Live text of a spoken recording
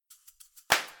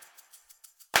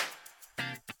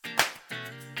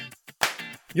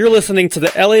You're listening to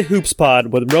the LA Hoops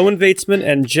Pod with Roman Vatesman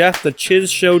and Jeff the Chiz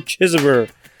Show Chizever.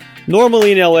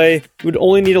 Normally in LA, we would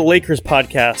only need a Lakers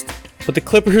podcast, but the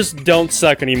Clippers don't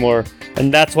suck anymore,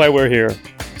 and that's why we're here,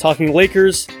 talking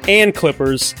Lakers and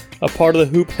Clippers, a part of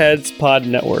the Hoop Heads Pod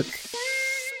Network.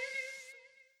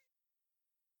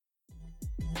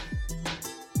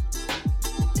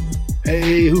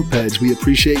 Hey Hoopheads, we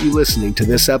appreciate you listening to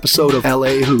this episode of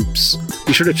LA Hoops.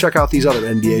 Be sure to check out these other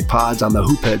NBA pods on the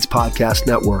Hoopheads Podcast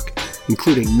Network,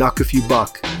 including Knuck If You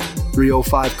Buck,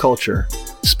 305 Culture,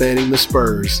 Spanning the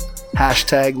Spurs,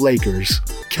 Hashtag Lakers,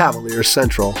 Cavalier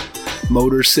Central,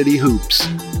 Motor City Hoops,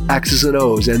 X's and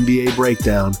O's NBA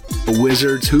Breakdown, the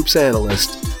Wizards Hoops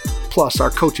Analyst, plus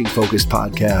our coaching-focused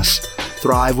podcasts,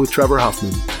 Thrive with Trevor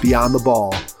Huffman, Beyond the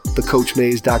Ball, the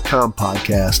CoachMaze.com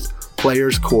podcast,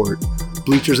 Players Court,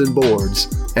 Bleachers and Boards,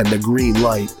 and The Green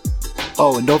Light.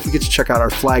 Oh, and don't forget to check out our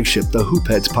flagship, the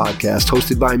Hoopheads podcast,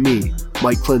 hosted by me,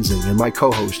 Mike Klinzing, and my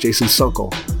co-host, Jason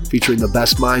Sunkel, featuring the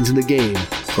best minds in the game,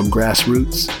 from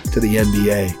grassroots to the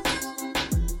NBA.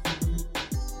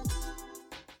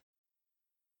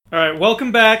 All right,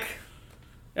 welcome back.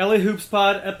 LA Hoops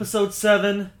Pod, episode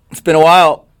 7. It's been a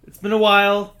while. It's been a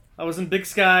while. I was in Big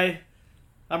Sky.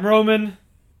 I'm Roman.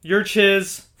 You're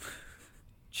Chiz.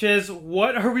 Chiz,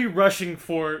 what are we rushing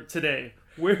for today?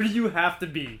 Where do you have to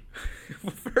be?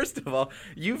 Well, first of all,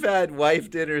 you've had wife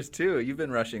dinners too. You've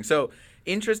been rushing. So,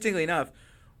 interestingly enough,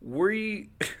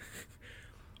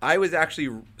 I was actually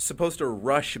supposed to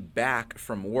rush back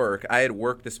from work. I had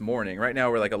work this morning. Right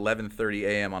now we're like 11:30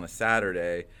 a.m. on a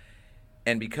Saturday.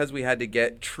 And because we had to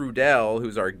get Trudell,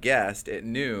 who's our guest, at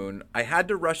noon, I had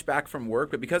to rush back from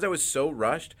work. But because I was so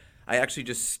rushed, I actually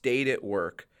just stayed at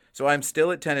work. So I'm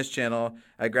still at Tennis Channel.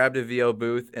 I grabbed a VO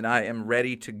booth, and I am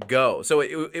ready to go. So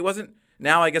it wasn't –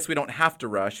 now I guess we don't have to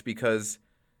rush because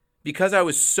I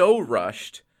was so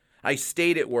rushed, I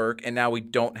stayed at work, and now we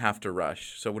don't have to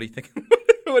rush. So what do you think?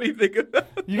 What do you think of that?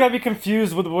 You got to be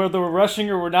confused with whether we're rushing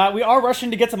or we're not. We are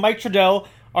rushing to get to Mike Trudell,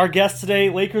 our guest today,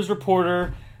 Lakers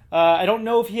reporter. I don't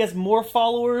know if he has more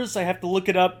followers. I have to look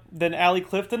it up than Allie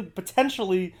Clifton.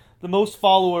 Potentially the most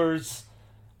followers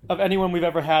of anyone we've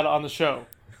ever had on the show.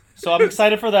 So I'm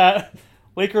excited for that.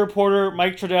 Laker reporter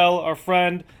Mike Trudell, our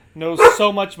friend, knows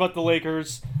so much about the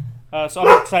Lakers. So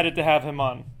I'm excited to have him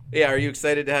on. Yeah, are you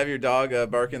excited to have your dog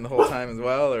barking the whole time as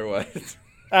well, or what?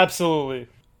 Absolutely.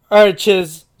 All right,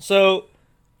 Chiz. So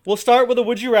we'll start with a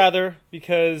Would You Rather,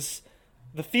 because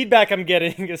the feedback I'm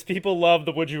getting is people love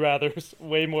the Would You Rathers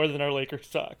way more than our Lakers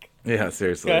talk. Yeah,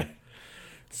 seriously. Okay.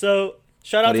 So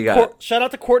shout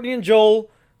out to Courtney and Joel.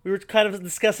 We were kind of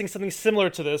discussing something similar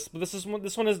to this, but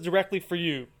this one is directly for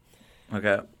you.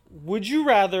 Okay. Would you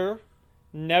rather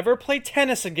never play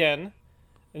tennis again,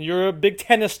 and you're a big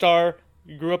tennis star,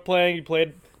 you grew up playing, you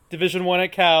played Division I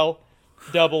at Cal,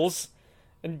 doubles,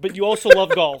 but you also love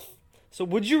golf. So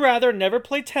would you rather never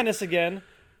play tennis again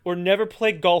or never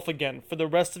play golf again for the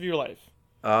rest of your life?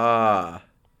 I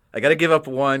got to give up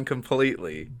one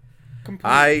completely.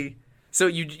 So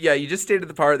you just stated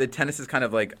the part that tennis is kind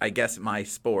of like, I guess, my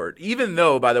sport. Even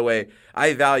though, by the way,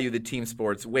 I value the team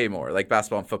sports way more, like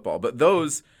basketball and football. But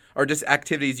those are just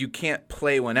activities you can't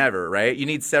play whenever, right? You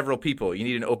need several people. You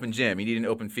need an open gym. You need an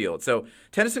open field. So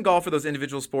tennis and golf are those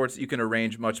individual sports that you can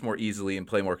arrange much more easily and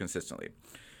play more consistently.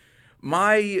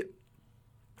 My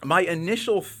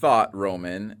initial thought,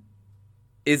 Roman,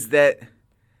 is that,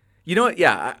 you know what?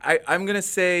 Yeah, I'm going to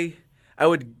say I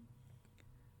would...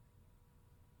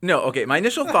 No, okay. My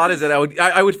initial thought is that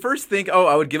I would first think,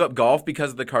 I would give up golf because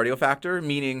of the cardio factor,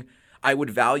 meaning I would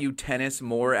value tennis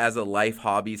more as a life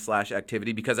hobby /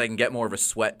 activity because I can get more of a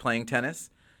sweat playing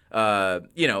tennis.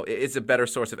 It's a better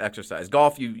source of exercise.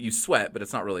 Golf, you sweat, but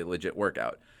it's not really a legit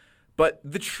workout. But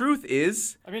the truth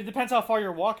is, I mean, it depends how far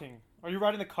you're walking. Are you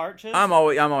riding the cart, Chiz? I'm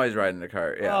always riding the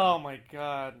cart. Yeah. Oh my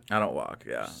God. I don't walk.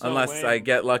 Yeah, so unless lame. I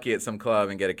get lucky at some club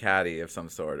and get a caddy of some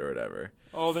sort or whatever.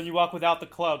 Oh, then you walk without the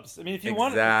clubs. I mean, if you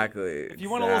want a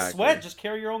little sweat, just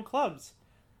carry your own clubs.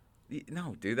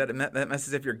 No, dude, that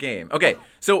messes up your game. Okay,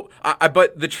 so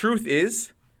but the truth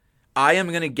is, I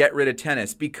am gonna get rid of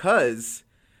tennis because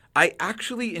I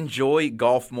actually enjoy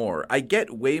golf more. I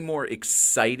get way more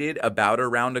excited about a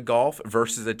round of golf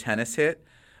versus a tennis hit.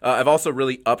 I've also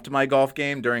really upped my golf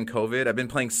game during COVID. I've been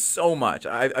playing so much.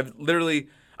 I've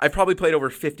probably played over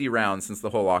 50 rounds since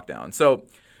the whole lockdown. So,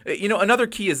 another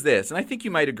key is this, and I think you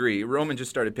might agree. Roman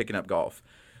just started picking up golf.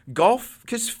 Golf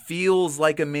just feels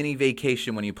like a mini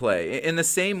vacation when you play. In the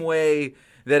same way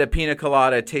that a pina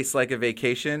colada tastes like a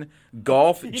vacation,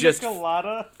 golf just... Pina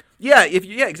colada? Yeah,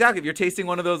 exactly. If you're tasting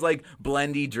one of those like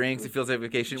blendy drinks, it feels like a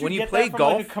vacation. Did when you you get play that from,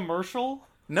 golf, like, a commercial?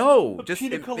 no, just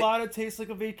pina colada tastes like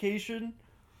a vacation.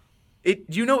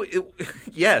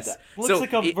 Yes. Looks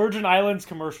like a Virgin Islands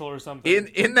commercial or something.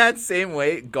 In that same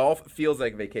way, golf feels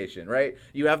like vacation, right?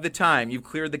 You have the time. You've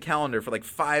cleared the calendar for like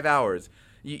 5 hours.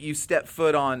 You step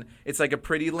foot on, it's like a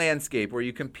pretty landscape where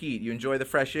you compete. You enjoy the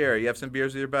fresh air. You have some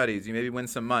beers with your buddies. You maybe win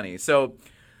some money. So,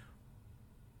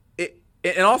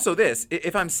 and also this,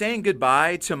 if I'm saying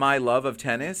goodbye to my love of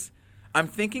tennis, I'm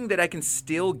thinking that I can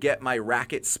still get my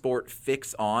racket sport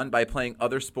fix on by playing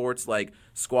other sports like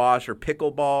squash or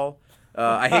pickleball.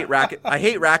 I hate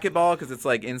racquetball because it's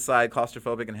like inside,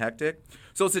 claustrophobic, and hectic.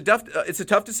 So it's a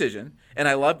tough decision, and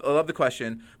I love the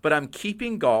question. But I'm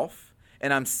keeping golf,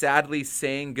 and I'm sadly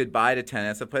saying goodbye to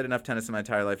tennis. I've played enough tennis in my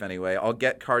entire life anyway. I'll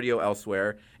get cardio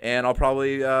elsewhere, and I'll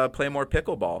probably play more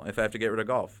pickleball if I have to get rid of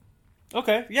golf.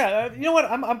 Okay, yeah. You know what?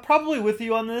 I'm probably with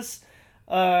you on this.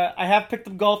 I have picked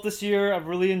up golf this year. I've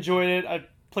really enjoyed it. I've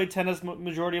played tennis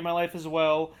majority of my life as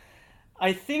well.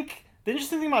 I think the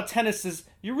interesting thing about tennis is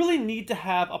you really need to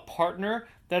have a partner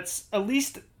that's at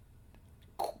least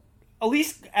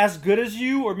as good as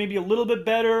you, or maybe a little bit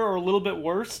better or a little bit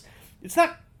worse. It's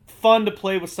not fun to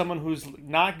play with someone who's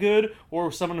not good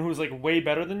or someone who's like way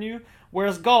better than you.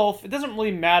 Whereas golf, it doesn't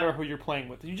really matter who you're playing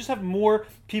with. You just have more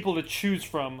people to choose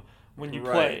from when you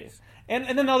play.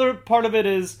 And then the other part of it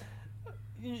is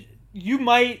you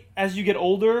might, as you get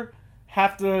older,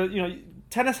 have to,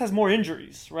 tennis has more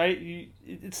injuries, right?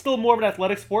 It's still more of an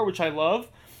athletic sport, which I love.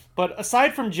 But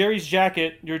aside from Jerry's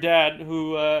Jacket, your dad,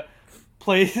 who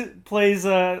plays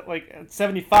like at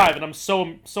 75, and I'm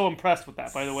so impressed with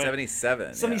that, by the way.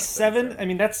 77. 77? I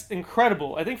mean, that's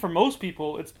incredible. I think for most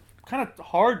people, it's kind of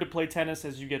hard to play tennis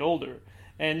as you get older,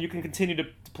 and you can continue to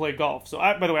play golf. So,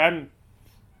 by the way,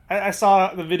 I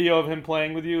saw the video of him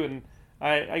playing with you, and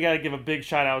I got to give a big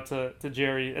shout out to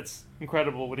Jerry. It's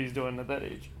incredible what he's doing at that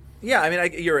age. Yeah, I mean, I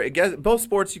guess both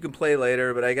sports you can play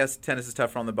later, but I guess tennis is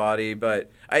tougher on the body.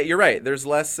 But you're right. There's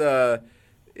less.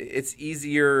 It's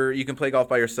easier. You can play golf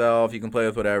by yourself. You can play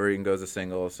with whatever. You can go as a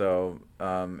single. So,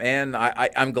 and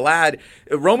I'm glad.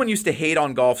 Roman used to hate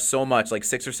on golf so much, like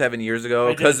 6 or 7 years ago,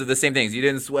 because of the same things. You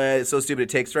didn't sweat. It's so stupid. It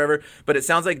takes forever. But it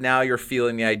sounds like now you're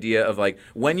feeling the idea of like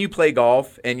when you play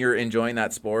golf and you're enjoying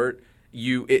that sport.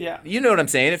 You know what I'm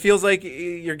saying? It feels like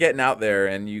you're getting out there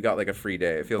and you got like a free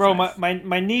day. It feels nice.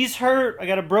 my knees hurt. I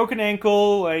got a broken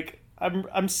ankle. Like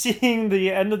I'm seeing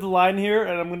the end of the line here,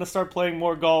 and I'm going to start playing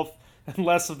more golf and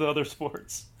less of the other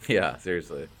sports. Yeah,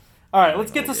 seriously. All right,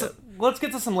 let's get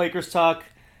to some Lakers talk.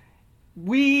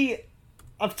 We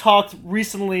have talked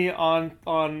recently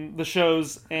on the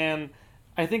shows, and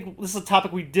I think this is a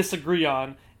topic we disagree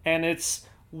on, and it's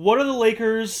what are the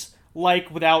Lakers like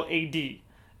without AD?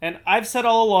 And I've said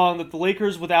all along that the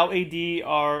Lakers without AD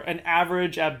are an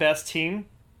average at best team.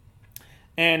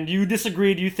 And you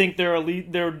disagreed. You think they're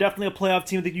they're definitely a playoff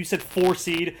team. I think you said 4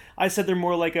 seed. I said they're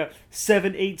more like a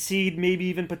 7, 8 seed, maybe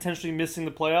even potentially missing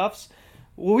the playoffs.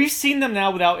 Well, we've seen them now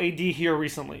without AD here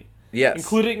recently. Yes.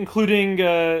 Including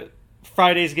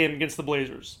Friday's game against the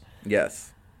Blazers.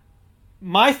 Yes.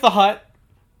 My thought,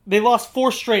 they lost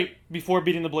 4 straight before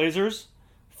beating the Blazers.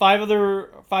 5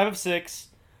 of 6.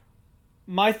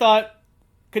 My thought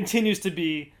continues to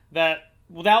be that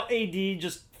without AD,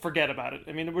 just forget about it.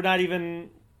 I mean, we're not even...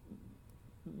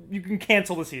 You can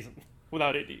cancel the season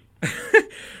without AD.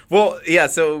 Well, yeah,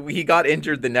 so he got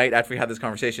injured the night after we had this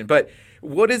conversation. But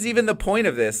what is even the point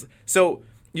of this? So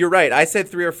you're right. I said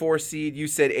 3 or 4 seed. You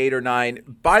said 8 or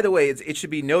 9. By the way, it should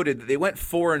be noted that they went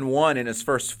 4-1 in his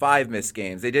first 5 missed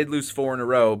games. They did lose 4 in a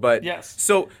row. But yes.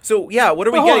 So yeah, what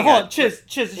are we getting hold on. at? Chiz,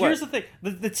 here's the thing.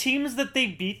 The teams that they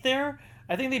beat there...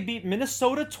 I think they beat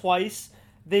Minnesota twice,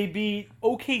 they beat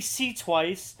OKC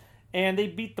twice, and they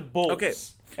beat the Bulls. Okay.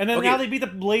 And then now they beat the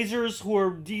Blazers, who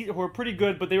are pretty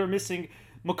good, but they were missing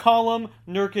McCollum,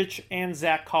 Nurkic, and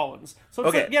Zach Collins. So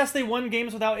it's like, yes, they won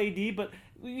games without AD, but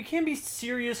you can't be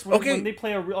serious when they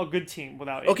play a good team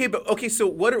without AD. So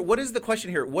what is the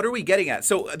question here? What are we getting at?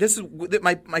 So this is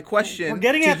my question. We're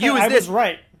getting at you that is I was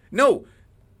right. No.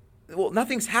 Well,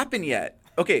 nothing's happened yet.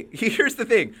 Okay, here's the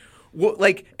thing. Well,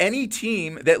 like any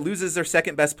team that loses their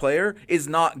second best player is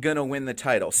not going to win the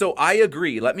title. So I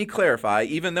agree. Let me clarify.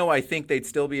 Even though I think they'd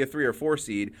still be a 3 or 4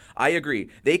 seed, I agree.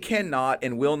 They cannot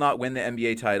and will not win the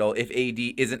NBA title if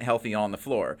AD isn't healthy on the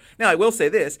floor. Now, I will say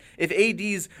this. If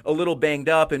AD's a little banged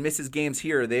up and misses games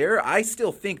here or there, I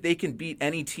still think they can beat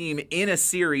any team in a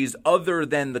series other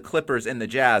than the Clippers and the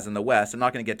Jazz in the West. I'm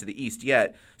not going to get to the East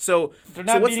yet. So they're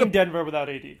not beating Denver without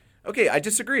AD. Okay, I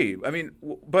disagree. I mean,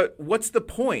 but what's the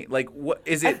point? Like, what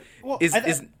is it? You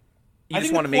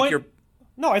just want to make your...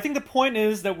 No, I think the point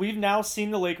is that we've now seen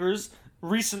the Lakers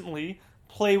recently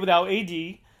play without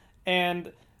AD,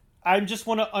 and I just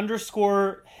want to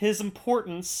underscore his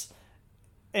importance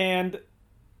and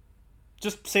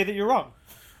just say that you're wrong.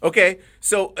 Okay,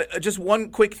 so just one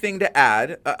quick thing to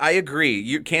add. I agree.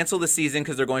 You cancel the season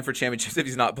because they're going for championships if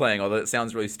he's not playing, although it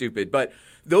sounds really stupid. But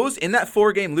those in that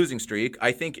 4-game losing streak,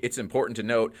 I think it's important to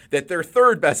note that their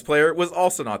third best player was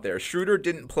also not there. Schroeder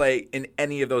didn't play in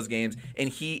any of those games, and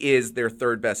he is their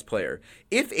third best player.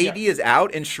 If AD is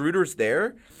out and Schroeder's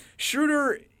there,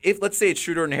 if let's say it's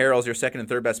Schroeder and Harrell's your second and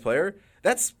third best player,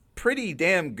 that's pretty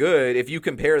damn good if you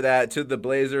compare that to the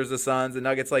Blazers, the Suns, the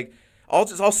Nuggets. Like,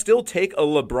 I'll still take a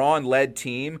LeBron-led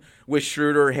team with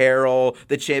Schroeder, Harrell,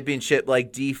 the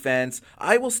championship-like defense.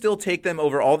 I will still take them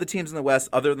over all the teams in the West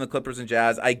other than the Clippers and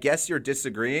Jazz. I guess you're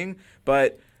disagreeing,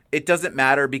 but it doesn't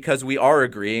matter because we are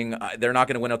agreeing. They're not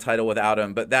going to win a title without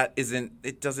him, but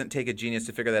it doesn't take a genius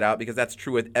to figure that out because that's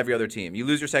true with every other team. You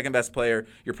lose your second best player,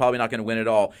 you're probably not going to win at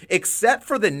all, except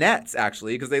for the Nets,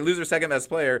 actually, because they lose their second best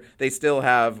player. They still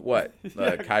have, what,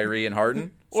 Kyrie and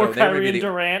Harden? Or so Kyrie and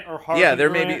Durant or Harden. Yeah,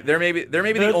 they're maybe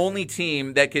the only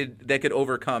team that could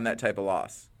overcome that type of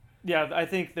loss. Yeah, I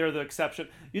think they're the exception.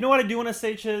 You know what I do want to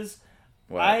say, Chiz?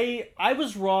 What? I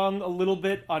was wrong a little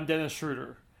bit on Dennis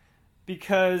Schroeder.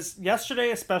 Because yesterday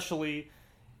especially,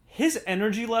 his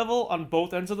energy level on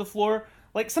both ends of the floor,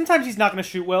 like sometimes he's not going to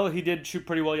shoot well. He did shoot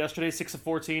pretty well yesterday, 6 of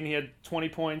 14. He had 20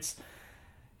 points.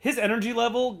 His energy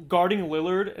level guarding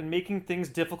Lillard and making things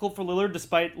difficult for Lillard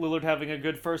despite Lillard having a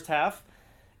good first half,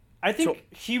 I think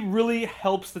he really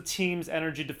helps the team's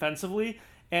energy defensively.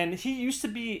 And he used to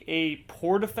be a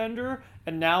poor defender,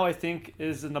 and now I think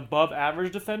is an above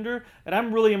average defender. And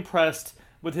I'm really impressed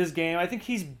with his game. I think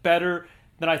he's better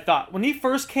than I thought. When he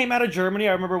first came out of Germany,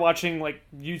 I remember watching like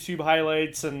YouTube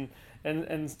highlights and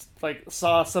like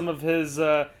saw some of his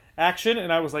action,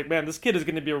 and I was like, man, this kid is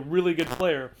going to be a really good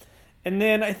player. And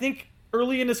then I think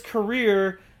early in his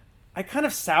career, I kind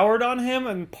of soured on him,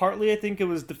 and partly I think it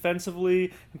was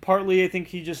defensively, and partly I think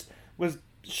he just was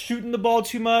shooting the ball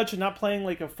too much and not playing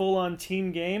like a full-on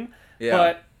team game. Yeah.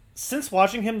 But since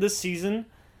watching him this season,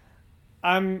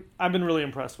 I've been really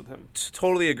impressed with him.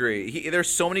 Totally agree. There's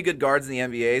so many good guards in the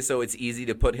NBA, so it's easy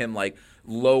to put him like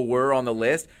lower on the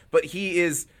list. But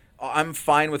I'm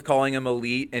fine with calling him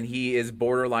elite, and he is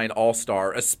borderline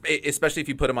all-star, especially if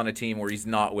you put him on a team where he's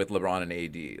not with LeBron and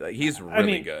AD. Like, he's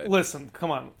really good. Listen, come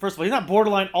on. First of all, he's not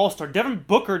borderline all-star. Devin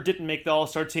Booker didn't make the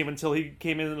all-star team until he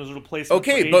came in as a replacement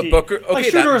for AD. But Booker... Okay,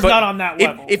 Schroeder is not on that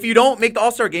level. If you don't make the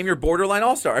all-star game, you're borderline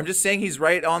all-star. I'm just saying he's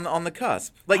right on the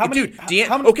cusp. Like, how many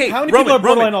people are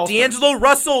borderline all-star? D'Angelo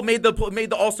Russell made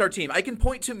the all-star team. I can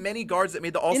point to many guards that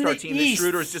made the all-star team that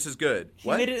Schroeder is just as good. He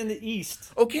made it in the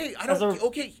East. Okay,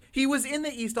 he was in the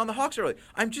East on the Hawks early.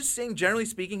 I'm just saying, generally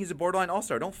speaking, he's a borderline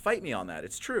all-star. Don't fight me on that.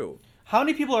 It's true. How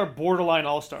many people are borderline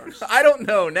all-stars? I don't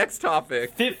know. Next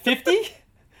topic. 50?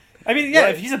 I mean,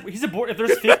 yeah. What?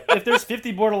 If there's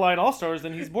 50 borderline all-stars,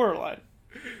 then he's borderline.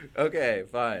 Okay,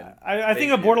 fine. I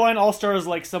think a borderline all-star is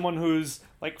like someone who's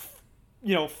like,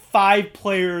 5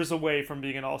 players away from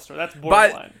being an all-star. That's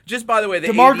borderline. By the way,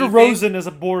 DeMar DeRozan is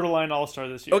a borderline all-star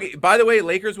this year. Okay, by the way,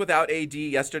 Lakers without AD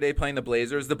yesterday playing the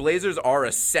Blazers. The Blazers are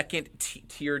a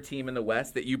second-tier team in the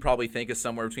West that you probably think is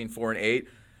somewhere between 4 and 8.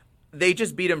 They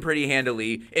just beat him pretty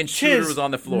handily, and Schroeder was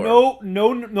on the floor.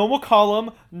 No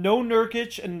McCollum, no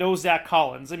Nurkic, and no Zach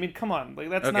Collins. I mean, come on. Like,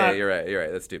 that's not... Okay, you're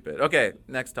right. That's stupid. Okay,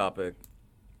 next topic.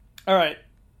 All right.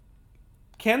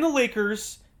 Can the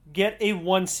Lakers get a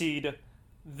 1 seed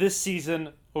this season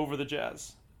over the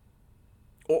Jazz?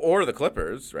 Or the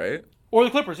Clippers, right? Or the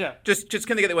Clippers, yeah. Just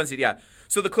can they get the 1 seed? Yeah.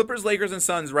 So the Clippers, Lakers, and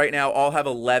Suns right now all have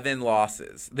 11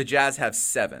 losses. The Jazz have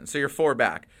 7. So you're 4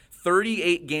 back.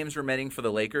 38 games remaining for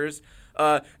the Lakers.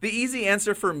 The easy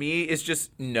answer for me is just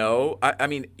no. I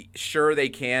mean, sure they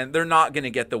can. They're not going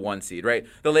to get the 1 seed, right?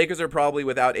 The Lakers are probably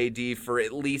without AD for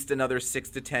at least another 6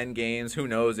 to 10 games. Who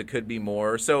knows? It could be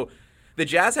more. So the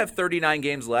Jazz have 39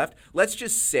 games left. Let's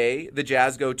just say the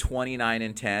Jazz go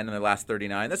 29-10 in their last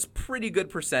 39. That's a pretty good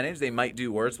percentage. They might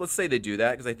do worse. Let's say they do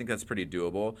that because I think that's pretty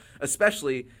doable,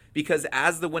 especially because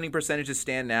as the winning percentages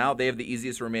stand now, they have the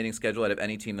easiest remaining schedule out of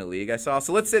any team in the league I saw.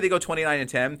 So let's say they go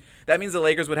 29-10. That means the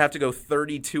Lakers would have to go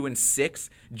 32-6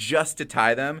 just to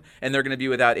tie them, and they're going to be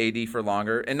without AD for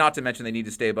longer. And not to mention they need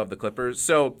to stay above the Clippers.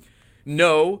 So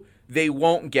no, they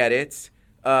won't get it.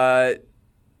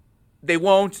 They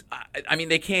won't. I mean,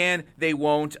 they can. They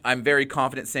won't. I'm very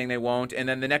confident saying they won't. And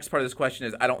then the next part of this question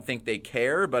is I don't think they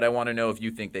care, but I want to know if you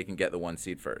think they can get the 1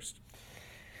 seed first.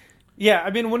 Yeah,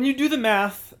 I mean, when you do the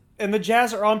math, and the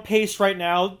Jazz are on pace right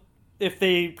now, if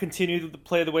they continue to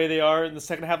play the way they are in the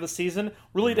second half of the season,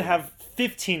 really to have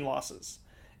 15 losses.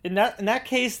 In that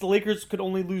case, the Lakers could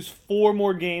only lose 4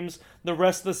 more games the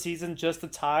rest of the season just to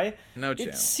tie. No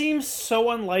chance. It seems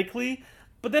so unlikely.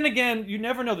 But then again, you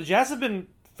never know. The Jazz have been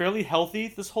fairly healthy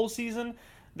this whole season.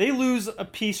 They lose a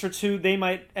piece or two, they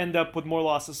might end up with more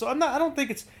losses. So I don't think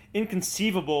it's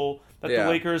inconceivable that the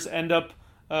Lakers end up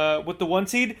with the 1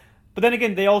 seed. But then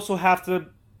again, they also have to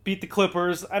beat the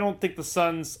Clippers. I don't think the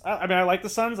Suns. I mean, I like the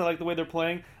Suns. I like the way they're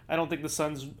playing. I don't think the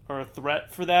Suns are a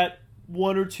threat for that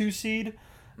 1 or 2 seed.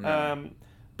 No.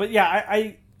 But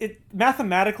yeah,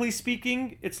 mathematically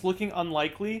speaking, it's looking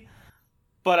unlikely.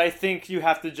 But I think you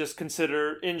have to just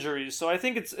consider injuries. So I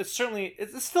think it's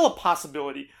still a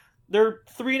possibility. They're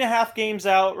 3.5 games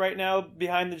out right now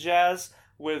behind the Jazz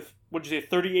with,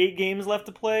 38 games left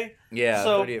to play? Yeah,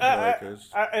 so 38 for the Lakers.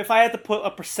 If I had to put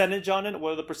a percentage on it,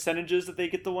 what are the percentages that they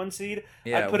get the 1 seed?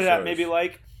 I'd put it at maybe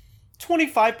like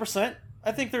 25%.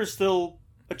 I think there's still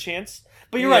a chance.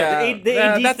 But you're right. The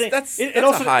AD thing. That's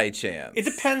a high chance. It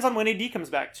depends on when AD comes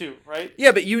back too, right?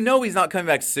 Yeah, but he's not coming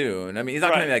back soon. I mean, he's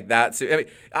not coming back that soon.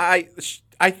 I mean,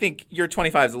 I think your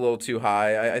 25 is a little too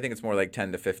high. I think it's more like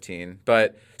 10 to 15.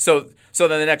 But so then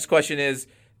the next question is,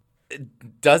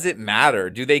 does it matter?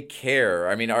 Do they care?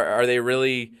 I mean, are they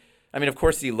really? I mean, of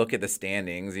course you look at the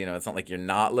standings. It's not like you're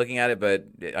not looking at it, but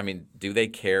I mean, do they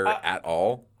care at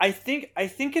all? I think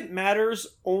it matters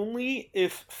only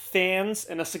if fans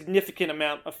and a significant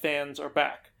amount of fans are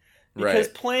back. Because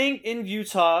playing in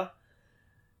Utah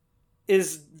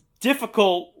is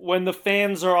difficult when the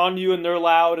fans are on you and they're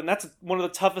loud, and that's one of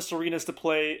the toughest arenas to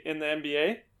play in the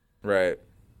NBA. Right.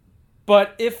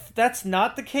 But if that's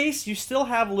not the case, you still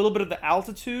have a little bit of the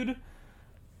altitude,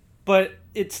 but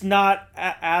it's not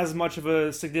as much of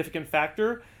a significant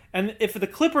factor. And if the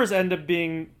Clippers end up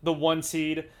being the 1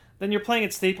 seed, then you're playing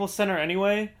at Staples Center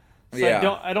anyway.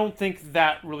 So I don't think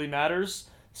that really matters.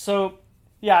 So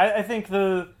yeah, I think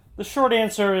the short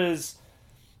answer is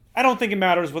I don't think it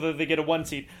matters whether they get a 1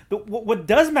 seed. What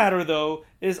does matter though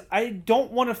is I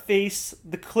don't want to face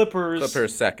the Clippers.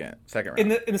 Second round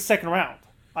in the second round.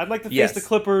 I'd like to face the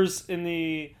Clippers in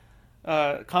the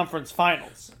conference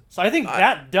finals. So I think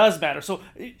that does matter. So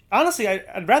honestly,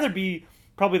 I'd rather be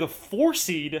probably the 4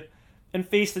 seed and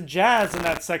face the Jazz in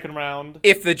that second round.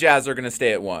 If the Jazz are going to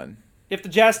stay at 1. If the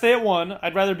Jazz stay at 1,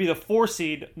 I'd rather be the 4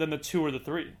 seed than the 2 or the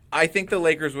 3. I think the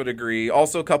Lakers would agree.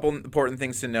 Also, a couple important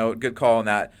things to note. Good call on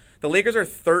that. The Lakers are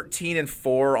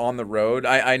 13-4 on the road.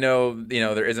 I know,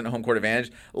 there isn't a home court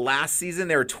advantage. Last season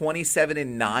they were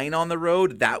 27-9 on the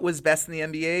road. That was best in the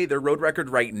NBA. Their road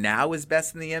record right now is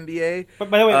best in the NBA.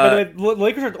 But by the way, the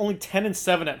Lakers are only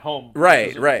 10-7 at home.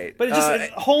 Right. But it's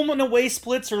just home and away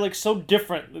splits are like so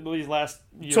different these last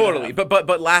years. Totally.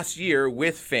 But last year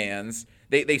with fans,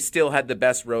 They still had the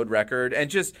best road record.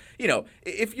 And just,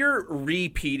 if you're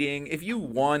repeating, if you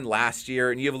won last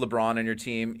year and you have LeBron on your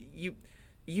team,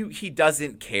 he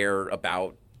doesn't care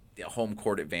about home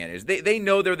court advantage. They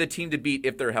know they're the team to beat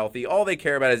if they're healthy. All they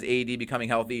care about is AD becoming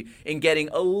healthy and getting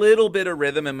a little bit of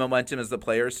rhythm and momentum as the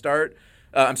players start.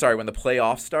 When the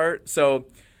playoffs start. So,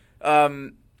 I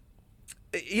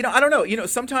don't know.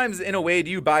 Sometimes in a way,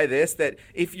 do you buy this? That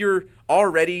if you're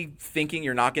already thinking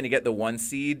you're not going to get the 1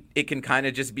 seed, it can kind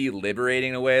of just be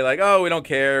liberating in a way. Like, oh, we don't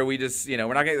care. We just, we're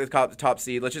not going to get the top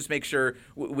seed. Let's just make sure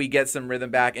we get some rhythm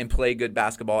back and play good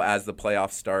basketball as the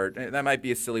playoffs start. That might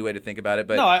be a silly way to think about it,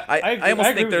 but no, I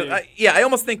almost think I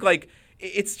almost think like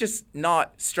it's just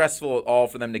not stressful at all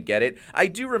for them to get it. I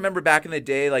do remember back in the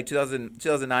day, like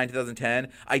 2009, 2010,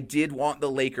 I did want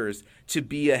the Lakers to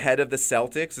be ahead of the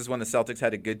Celtics, is when the Celtics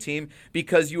had a good team,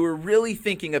 because you were really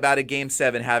thinking about a Game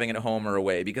 7 having it at home or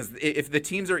away. Because if the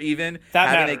teams are even,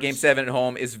 having a Game 7 at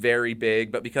home is very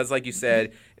big. But because, like you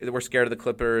said, we're scared of the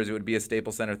Clippers, it would be a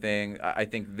Staples Center thing, I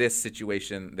think this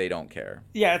situation, they don't care.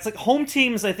 Yeah, it's like home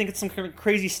teams, I think it's some kind of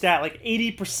crazy stat, like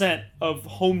 80% of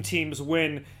home teams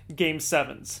win Game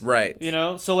 7s. Right.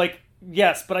 So like,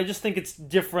 yes, but I just think it's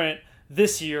different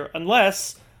this year,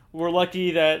 unless we're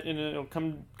lucky that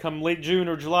come late June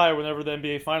or July, or whenever the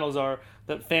NBA finals are,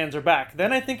 that fans are back.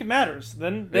 Then I think it matters.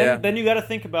 Then you got to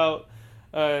think about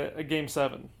a Game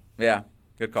 7. Yeah,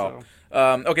 good call.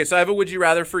 Okay, so I have a Would You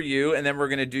Rather for you, and then we're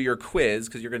going to do your quiz,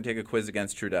 because you're going to take a quiz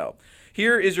against Trudell.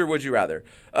 Here is your Would You Rather.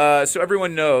 So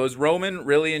everyone knows Roman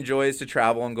really enjoys to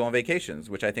travel and go on vacations,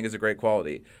 which I think is a great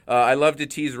quality. I love to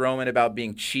tease Roman about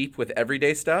being cheap with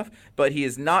everyday stuff, but he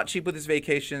is not cheap with his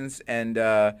vacations, and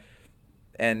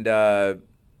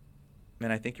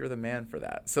And I think you're the man for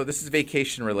that. So this is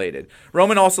vacation related.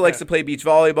 Roman also likes to play beach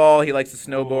volleyball. He likes to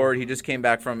snowboard. He just came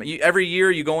back from every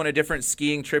year you go on a different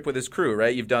skiing trip with his crew,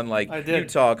 right? You've done like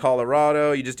Utah,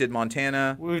 Colorado. You just did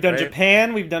Montana. We've done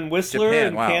Japan. We've done Whistler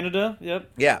in Canada.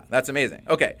 Yep. Yeah, that's amazing.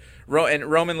 Okay. And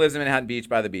Roman lives in Manhattan Beach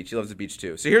by the beach. He loves the beach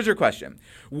too. So here's your question.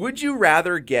 Would you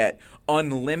rather get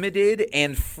unlimited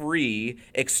and free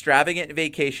extravagant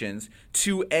vacations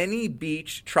to any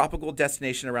beach tropical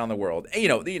destination around the world?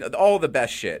 All the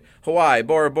best shit. Hawaii,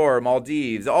 Bora Bora,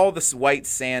 Maldives, all this white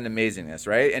sand amazingness,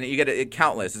 right? And you get it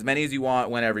countless, as many as you want,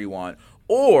 whenever you want.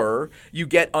 Or you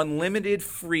get unlimited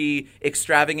free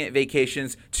extravagant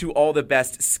vacations to all the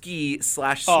best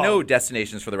ski/snow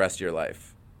destinations for the rest of your life.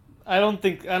 I don't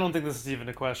think this is even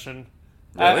a question.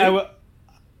 Really?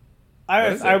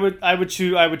 I would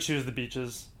choose the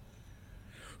beaches.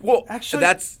 Well, actually,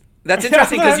 that's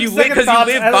interesting because you live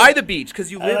by the beach.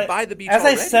 Because you live by the beach. As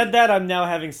already. I said that, I'm now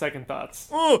having second thoughts.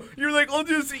 Oh, you're like, I'll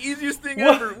do this the easiest thing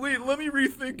ever. Wait, let me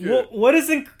rethink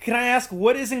it. Can I ask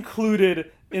what is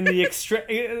included in the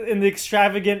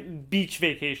extravagant beach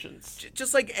vacations?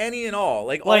 Just like any and all,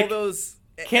 like all those.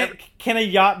 Can a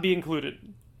yacht be included?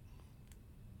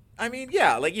 I mean,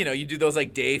 yeah, like you do those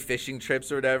like day fishing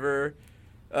trips or whatever.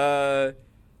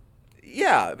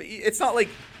 Yeah, it's not like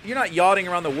you're not yachting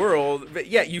around the world, but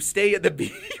yeah, you stay at the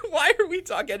beach. Why are we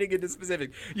getting into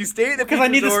specifics? You stay at the beach resort. Because I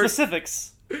need the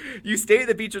specifics. You stay at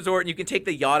the beach resort and you can take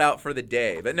the yacht out for the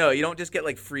day. But no, you don't just get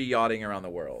like free yachting around the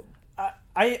world.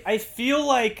 I feel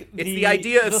like it's the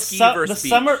idea of ski versus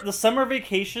beach. The summer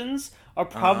vacations are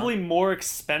probably more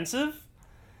expensive.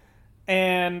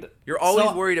 And you're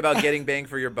always worried about getting bang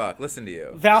for your buck. Listen to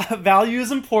you. Value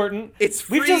is important. It's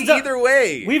free either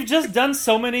way. We've just done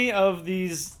so many of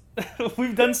these.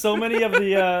 We've done so many of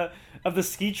the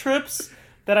ski trips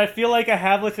that I feel like I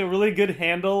have like a really good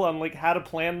handle on like how to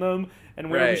plan them and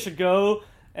where we should go.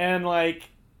 And like,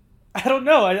 I don't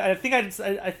know. I think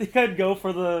I'd go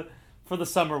for the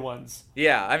summer ones.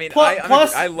 Yeah, I mean,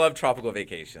 I love tropical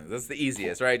vacations. That's the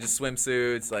easiest, right? Just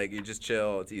swimsuits, like you just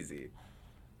chill. It's easy.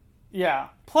 Yeah.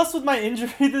 Plus, with my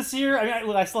injury this year, I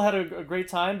mean, I still had a great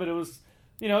time, but it was,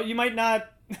 you might not.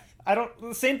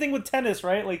 Same thing with tennis,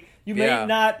 right? Like you may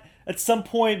not at some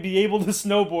point be able to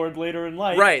snowboard later in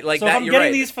life, right? Like so that. if I'm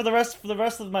getting these for the rest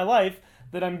of my life,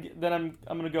 then I'm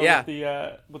gonna go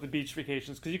with the beach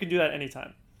vacations because you can do that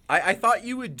anytime. I thought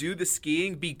you would do the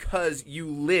skiing because you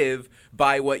live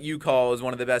by what you call is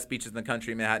one of the best beaches in the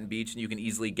country, Manhattan Beach, and you can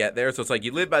easily get there. So it's like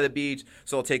you live by the beach,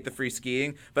 so I'll take the free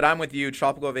skiing. But I'm with you,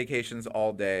 tropical vacations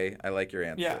all day. I like your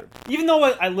answer. Yeah. Even though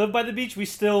I live by the beach, we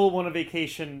still want to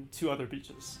vacation to other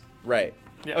beaches. Right.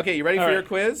 Yeah. Okay, you ready for your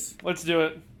quiz? Let's do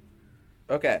it.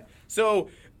 Okay. So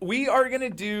we are going to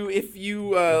do, if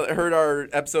you heard our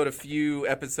episode a few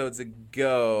episodes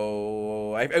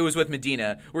ago, it was with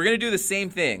Medina. We're going to do the same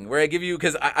thing where I give you,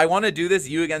 because I want to do this,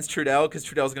 you against Trudell, because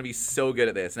Trudell's going to be so good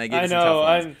at this. And I give you some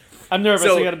tough ones. I'm nervous,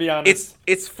 I got to be honest.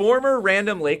 It's former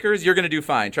random Lakers. You're going to do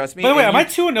fine. Trust me. By the way, am I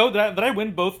 2-0? Did I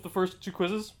win both the first two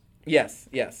quizzes? Yes.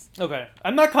 Okay.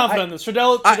 I'm not confident on this.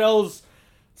 Trudell's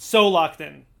so locked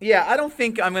in. Yeah, I don't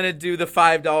think I'm going to do the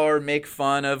 $5 make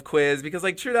fun of quiz because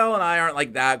like Trudell and I aren't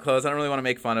like that close. I don't really want to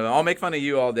make fun of him. I'll make fun of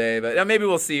you all day, but maybe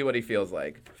we'll see what he feels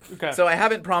like. Okay. So I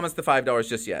haven't promised the $5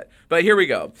 just yet, but here we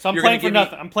go. So I'm playing for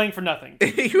nothing. I'm playing for nothing.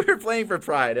 You were playing for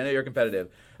pride. I know you're competitive.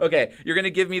 Okay, you're going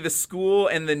to give me the school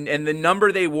and the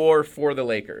number they wore for the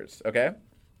Lakers, okay?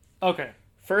 Okay.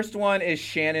 First one is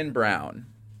Shannon Brown.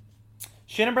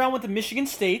 Shannon Brown went to Michigan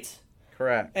State.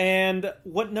 Correct. And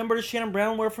what number does Shannon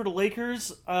Brown wear for the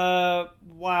Lakers?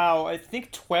 Wow, I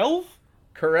think 12?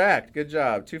 Correct. Good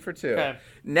job. 2 for 2. Okay.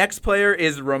 Next player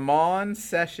is Ramon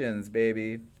Sessions,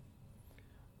 baby.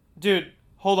 Dude,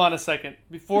 hold on a second.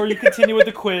 Before you continue with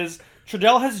the quiz,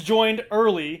 Trudell has joined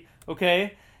early,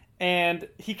 okay? And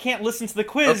he can't listen to the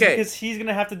quiz because he's going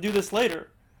to have to do this later.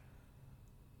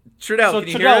 Trudell, can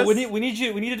you hear us? we need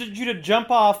you to jump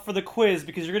off for the quiz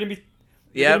because you're going to be...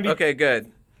 Yep, okay,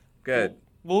 good.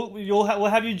 We'll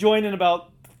have you join in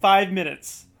about 5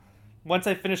 minutes once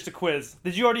I finish the quiz.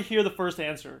 Did you already hear the first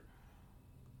answer?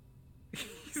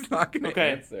 He's not going to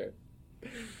answer.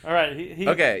 All right.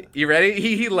 Okay, you ready?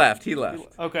 He left.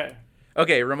 Okay.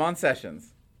 Okay, Ramon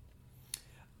Sessions.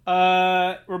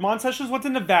 Ramon Sessions went to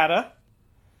Nevada.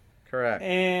 Correct.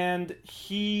 And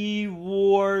he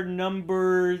wore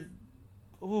number...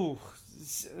 Ooh.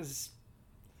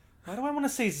 Why do I want to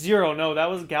say 0? No, that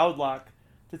was Goudlock.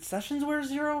 Did Sessions wear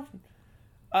 0?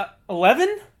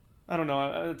 11? I don't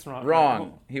know. It's wrong.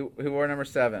 Wrong. He wore number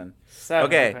 7. 7.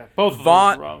 Okay. Both of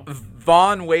them were wrong.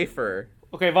 Von Wafer.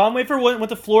 Okay, Von Wafer went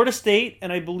to Florida State,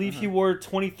 and I believe he wore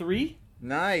 23.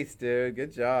 Nice, dude.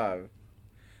 Good job.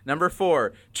 Number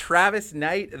 4, Travis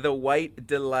Knight, the White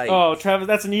Delight. Oh, Travis,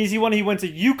 that's an easy one. He went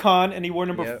to UConn, and he wore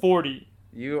number 40.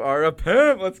 You are a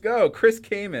pimp. Let's go. Chris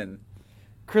Kaman.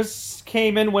 Chris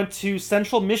Kaman went to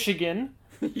Central Michigan.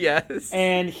 Yes.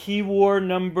 And he wore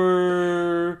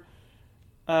number...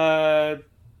 man,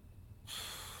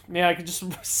 I could just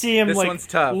see him this one's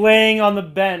tough. Laying on the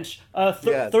bench.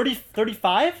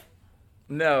 35?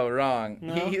 No, wrong.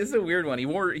 No? He is a weird one. He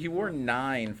wore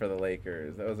 9 for the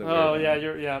Lakers. That was a weird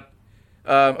one. Yeah.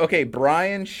 Okay,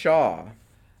 Brian Shaw.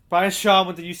 Brian Shaw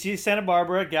went to UC Santa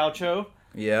Barbara, Gaucho.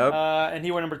 Yep. And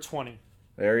he wore number 20.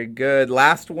 Very good.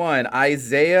 Last one,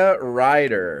 Isaiah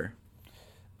Ryder.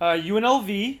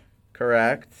 UNLV.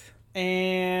 Correct.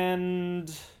 And...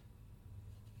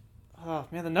 Oh,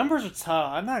 man, the numbers are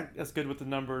tough. I'm not as good with the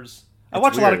numbers. I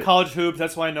watch a lot of college hoops.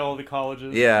 That's why I know all the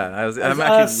colleges. Yeah, I'm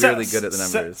actually really good at the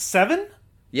numbers. 7?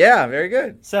 Yeah, very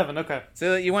good. 7, okay.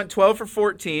 So you went 12 for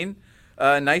 14.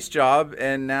 Nice job.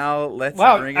 And now let's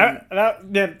bring in...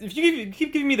 if you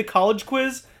keep giving me the college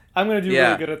quiz, I'm going to do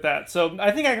really good at that. So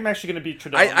I think I'm actually going to beat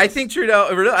Trudell. I think Trudell...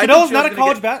 Trudell's not a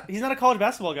college... He's not a college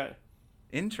basketball guy.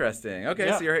 Interesting. Okay,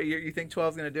 so you think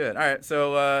 12's going to do it. All right,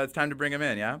 so it's time to bring him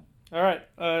in, yeah? All right,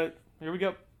 here we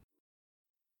go.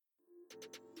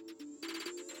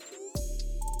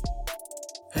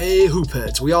 Hey,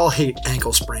 hoopheads, we all hate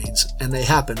ankle sprains, and they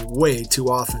happen way too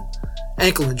often.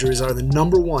 Ankle injuries are the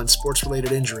 #1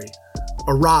 sports-related injury.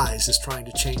 Arise is trying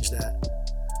to change that.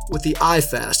 With the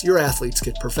iFast, your athletes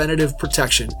get preventative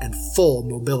protection and full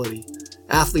mobility.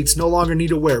 Athletes no longer need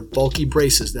to wear bulky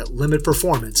braces that limit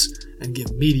performance and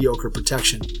give mediocre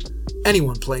protection.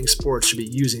 Anyone playing sports should be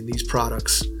using these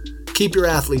products. Keep your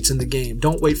athletes in the game.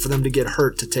 Don't wait for them to get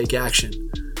hurt to take action.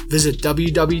 Visit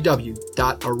www.arise.com,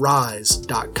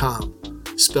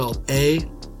 spelled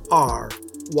ARYSE,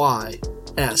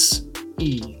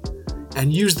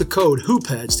 and use the code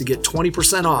HOOPHEADS to get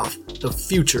 20% off the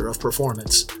future of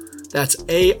performance. That's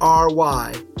ARYSE.com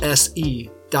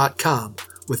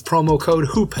with promo code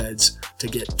HOOPHEADS to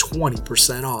get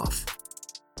 20% off.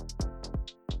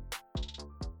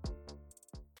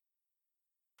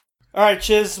 All right,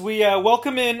 Chiz, we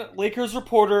welcome in Lakers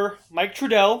reporter Mike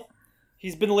Trudell.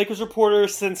 He's been the Lakers reporter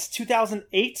since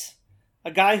 2008,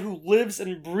 a guy who lives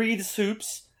and breathes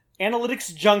hoops,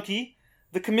 analytics junkie,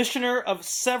 the commissioner of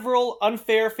several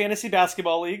unfair fantasy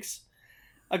basketball leagues,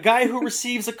 a guy who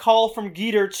receives a call from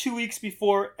Geeter 2 weeks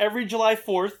before every July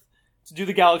 4th to do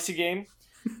the Galaxy game,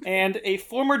 and a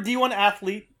former D1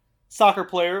 athlete, soccer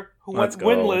player, who went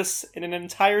winless in an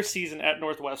entire season at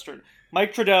Northwestern.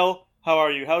 Mike Trudell, how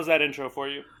are you? How's that intro for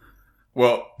you?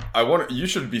 Well, you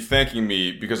should be thanking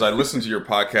me because I listened to your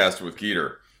podcast with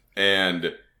Geeter,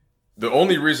 and the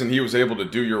only reason he was able to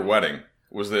do your wedding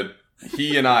was that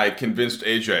he and I convinced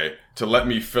AJ to let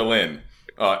me fill in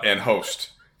and host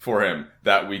for him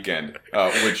that weekend,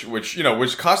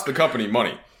 which cost the company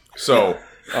money. So,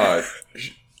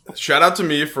 shout out to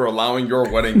me for allowing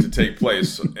your wedding to take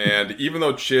place. And even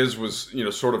though Chiz was,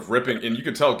 sort of ripping, and you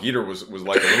could tell Geeter was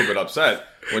like a little bit upset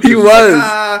when Chiz was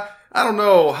like, I don't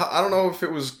know if it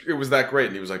was that great.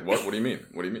 And he was like, what do you mean?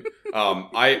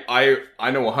 I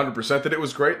know 100% that it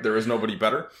was great. There is nobody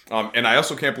better. And I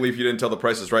also can't believe you didn't tell the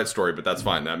Price is Right story, but that's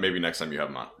fine. Maybe next time you have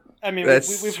him on. I mean,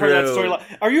 we've heard that story a lot.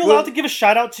 Are you allowed to give a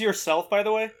shout out to yourself, by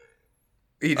the way?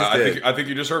 He just did. I think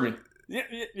you just heard me.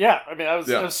 Yeah. I mean, I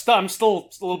was stunned. I'm still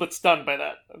a little bit stunned by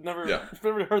that. I've never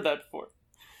heard that before.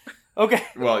 Okay.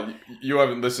 Well, you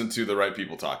haven't listened to the right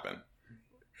people talk then.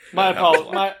 My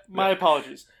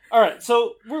apologies. All right,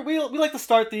 so we like to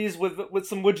start these with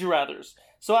some would you rathers.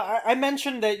 So I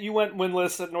mentioned that you went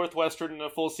winless at Northwestern in a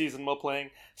full season while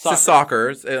playing soccer.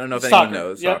 It's soccer. I don't know if anyone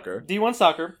knows soccer. D1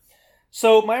 soccer.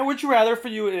 So my would you rather for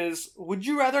you is, would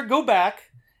you rather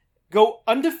go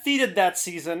undefeated that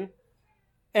season,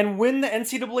 and win the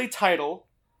NCAA title,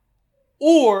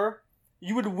 or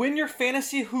you would win your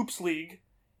fantasy hoops league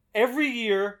every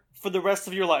year for the rest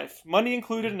of your life, money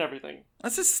included and everything?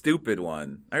 That's a stupid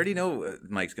one. I already know what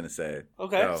Mike's going to say.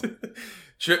 Okay.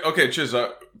 So. Okay, Chiz,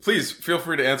 please feel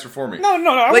free to answer for me. No.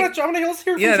 Let's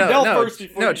hear from Trudell first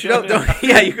before you Trudell, don't.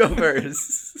 Yeah, you go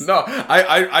first. No,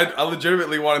 I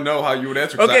legitimately want to know how you would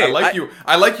answer. Okay,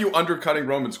 I like you undercutting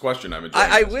Roman's question.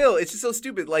 I will. It's just so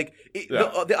stupid. Like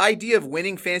the idea of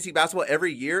winning fantasy basketball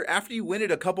every year, after you win it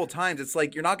a couple times, it's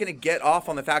like you're not going to get off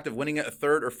on the fact of winning it a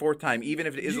third or fourth time, even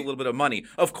if it is a little bit of money.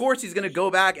 Of course, he's going to go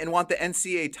back and want the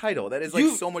NCAA title. That is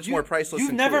so much more priceless.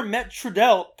 You've never met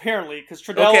Trudell, apparently, because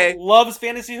Trudell loves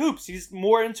fantasy hoops. He's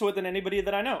more into it than anybody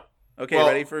that I know. Okay,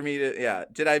 ready for me to... Yeah.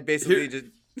 Did I basically just...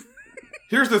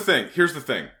 Here's the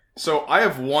thing. So I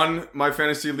have won my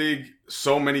fantasy league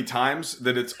so many times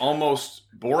that it's almost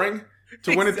boring.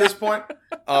 to win at this point.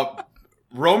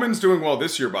 Roman's doing well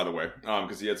this year, by the way,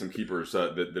 because he had some keepers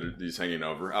that he's hanging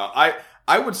over.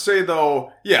 I would say,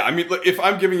 though, yeah, I mean, look, if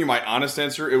I'm giving you my honest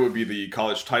answer, it would be the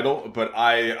college title, but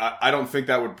I don't think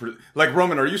that would... Like,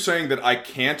 Roman, are you saying that I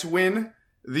can't win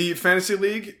the fantasy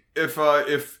league if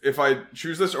I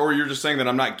choose this, or you're just saying that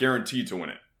I'm not guaranteed to win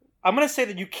it? I'm going to say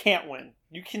that you can't win.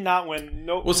 You cannot win.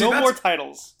 No more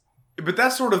titles. But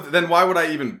that's sort of, then why would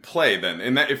I even play then?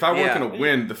 And that if I weren't going to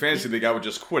win the fantasy league, I would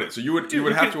just quit it. So you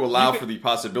would have to allow for the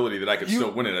possibility that I could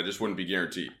still win it. I just wouldn't be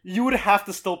guaranteed. You would have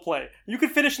to still play. You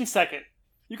could finish in second.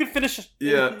 You can finish.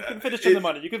 Yeah, you can finish in the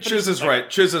money. You can. Chiz is right.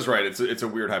 Chiz is right. It's a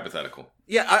weird hypothetical.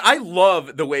 Yeah, I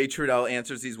love the way Trudell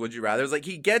answers these "Would you rather." Like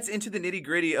he gets into the nitty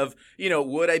gritty of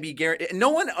would I be guaranteed?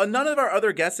 None of our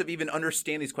other guests have even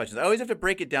understand these questions. I always have to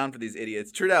break it down for these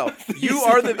idiots. Trudell, you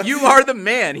are the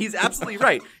man. He's absolutely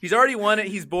right. He's already won it.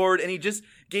 He's bored, and he just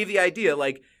gave the idea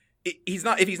like.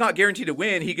 If he's not guaranteed to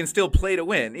win, he can still play to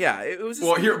win. Yeah, it was.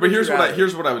 Well, here's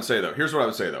what I would say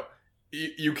though.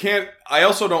 You can't. I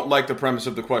also don't like the premise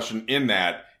of the question in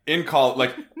college.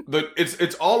 Like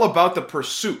it's all about the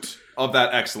pursuit of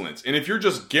that excellence. And if you're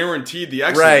just guaranteed the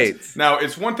excellence, right. Now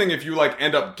it's one thing if you like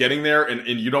end up getting there and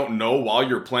you don't know while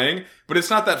you're playing, but it's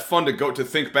not that fun to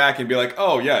think back and be like,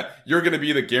 oh yeah, you're going to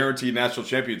be the guaranteed national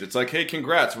champions. It's like, hey,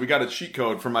 congrats, we got a cheat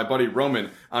code from my buddy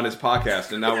Roman on his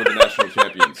podcast, and now we're the national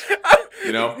champions.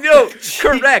 No,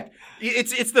 correct.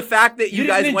 It's the fact that you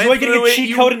guys went through it. Did you enjoy getting a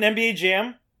cheat code in NBA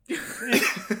Jam?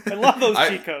 I love those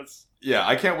cheat codes. Yeah,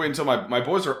 I can't wait until my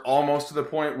boys are almost to the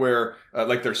point where,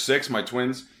 they're 6, my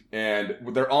twins, and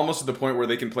they're almost to the point where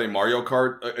they can play Mario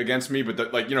Kart against me, but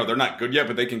they're not good yet,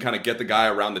 but they can kind of get the guy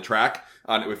around the track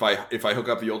if I hook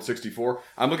up the old 64.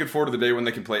 I'm looking forward to the day when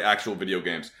they can play actual video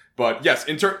games. But yes,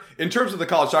 in terms of the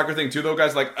college soccer thing too, though,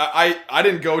 guys, like I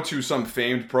didn't go to some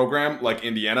famed program like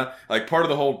Indiana. Like part of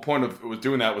the whole point of was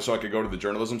doing that was so I could go to the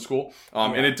journalism school.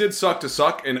 And it did suck,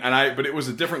 but it was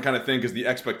a different kind of thing because the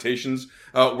expectations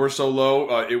were so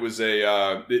low. It was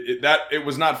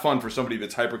not fun for somebody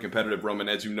that's hyper competitive, Roman,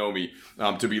 as you know me,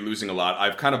 to be losing a lot.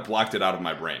 I've kind of blocked it out of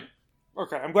my brain.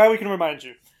 Okay, I'm glad we can remind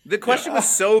you. The question was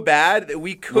so bad that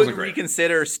we could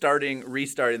reconsider restarting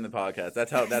the podcast.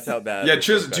 That's how bad. Yeah,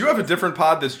 Chiz, do you have a different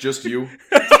pod that's just you?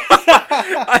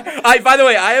 By the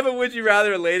way, I have a Would You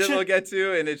Rather later we'll get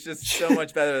to, and it's just so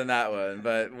much better than that one,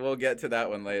 but we'll get to that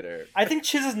one later. I think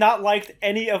Chiz has not liked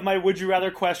any of my Would You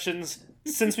Rather questions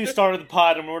since we started the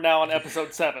pod, and we're now on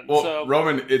episode 7. Well, so.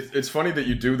 Roman, it's funny that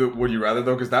you do the Would You Rather,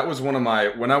 though, because that was one of my,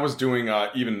 when I was doing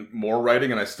even more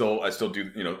writing, and I still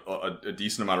do, a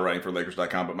decent amount of writing for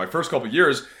Lakers.com, but my first couple of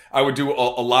years, I would do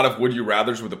a lot of Would You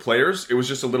Rathers with the players. It was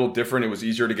just a little different. It was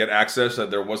easier to get access.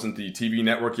 There wasn't the TV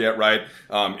network yet, right?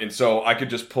 And so I could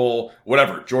just pull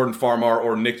whatever, Jordan Farmar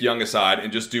or Nick Young aside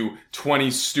and just do 20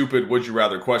 stupid Would You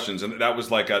Rather questions. And that was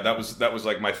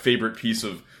like my favorite piece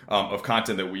of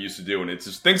content that we used to do, and it's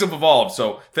just things have evolved.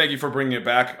 So thank you for bringing it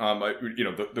back.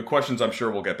 The questions I'm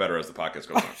sure will get better as the podcast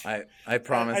goes on. I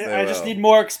promise. I just need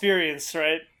more experience,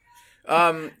 right?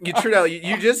 Trudell,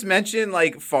 you just mentioned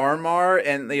like Farmar,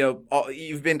 and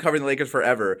you've been covering the Lakers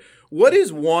forever. What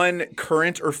is one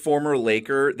current or former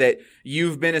Laker that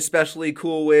you've been especially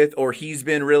cool with, or he's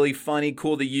been really funny,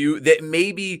 cool to you, that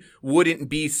maybe wouldn't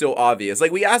be so obvious?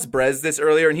 Like we asked Brez this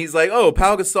earlier, and he's like, "Oh,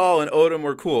 Pau Gasol and Odom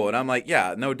were cool," and I'm like,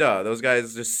 "Yeah, no duh, those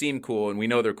guys just seem cool, and we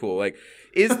know they're cool." Like,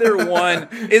 is there one?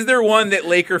 Is there one that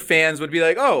Laker fans would be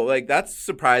like, "Oh, like that's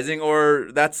surprising," or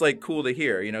 "That's like cool to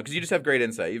hear," because you just have great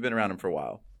insight. You've been around him for a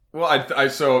while. Well,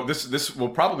 so this will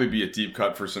probably be a deep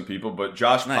cut for some people, but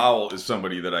Josh Powell is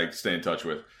somebody that I stay in touch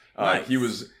with. Nice. He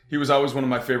was always one of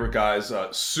my favorite guys.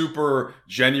 Super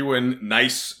genuine,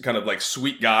 nice, kind of like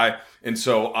sweet guy, and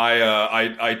so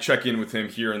I check in with him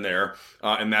here and there,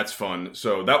 and that's fun.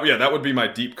 So that would be my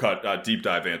deep cut, deep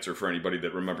dive answer for anybody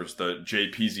that remembers the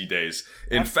JPZ days.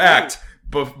 In fact.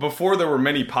 Before there were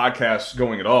many podcasts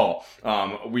going at all,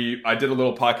 I did a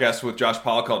little podcast with Josh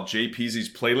Powell called JPZ's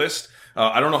Playlist.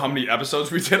 I don't know how many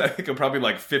episodes we did. I think it probably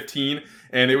like 15.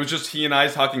 And it was just he and I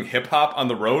talking hip hop on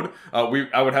the road.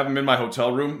 I would have him in my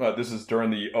hotel room. This is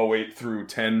during the 08 through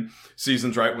 10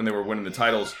 seasons, right, when they were winning the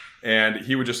titles. And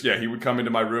he would he would come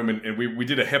into my room and we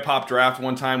did a hip hop draft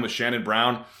one time with Shannon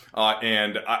Brown.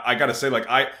 And I gotta say, like,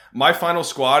 my final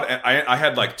squad, I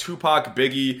had like Tupac,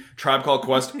 Biggie, Tribe Called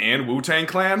Quest, and Wu-Tang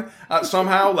Clan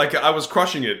somehow. Like, I was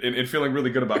crushing it and feeling really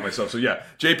good about myself. So yeah,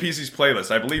 JPC's Playlist.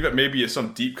 I believe it may be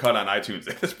some deep cut on iTunes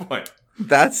at this point.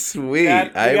 That's sweet.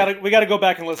 We gotta go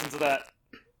back and listen to that.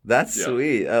 That's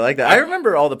sweet. I like that. I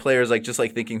remember all the players just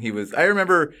thinking he was. I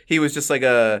remember he was just like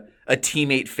a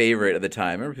teammate favorite at the time.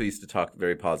 I remember people used to talk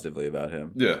very positively about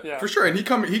him. Yeah, for sure. And he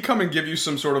come and give you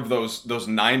some sort of those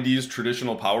 '90s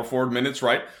traditional power forward minutes,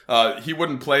 right? He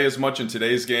wouldn't play as much in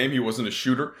today's game. He wasn't a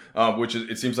shooter, which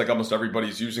it seems like almost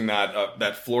everybody's using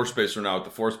that floor spacer now at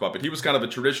the 4 spot. But he was kind of a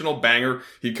traditional banger.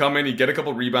 He'd come in, he'd get a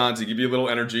couple rebounds, he'd give you a little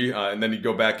energy, and then he'd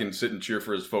go back and sit and cheer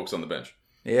for his folks on the bench.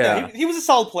 Yeah, he was a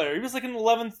solid player. He was like an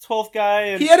 11th, 12th guy.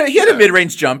 And he had a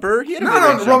mid-range jumper.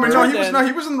 Roman. No,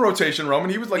 he was in the rotation. Roman.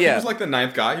 He was like the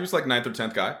 9th guy. He was like 9th or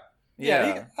 10th guy.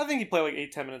 Yeah, I think he played like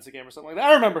 8-10 minutes a game or something like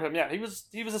that. I remember him. Yeah, he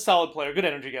was a solid player, good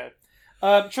energy guy.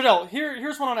 Trudell,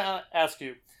 here's what I want to ask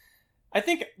you. I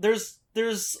think there's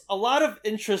a lot of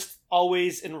interest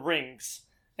always in rings,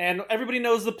 and everybody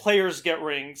knows the players get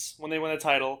rings when they win a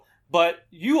title. But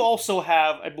you also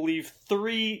have, I believe,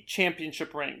 3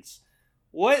 championship rings.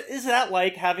 What is that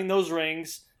like, having those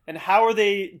rings, and how are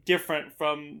they different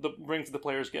from the rings the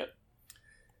players get?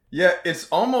 Yeah, it's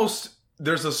almost,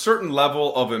 there's a certain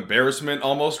level of embarrassment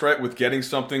almost, right, with getting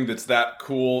something that's that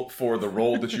cool for the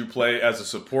role that you play as a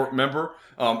support member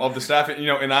of the staff.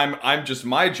 And I'm just,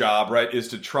 my job, right, is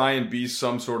to try and be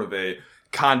some sort of a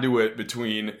conduit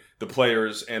between the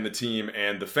players and the team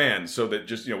and the fans, so that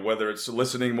just, whether it's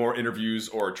soliciting more interviews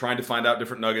or trying to find out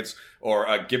different nuggets or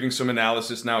giving some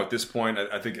analysis. Now at this point,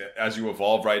 I think as you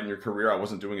evolve right in your career, I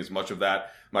wasn't doing as much of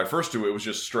that. My first 2, it was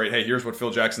just straight, hey, here's what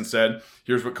Phil Jackson said,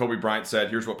 here's what Kobe Bryant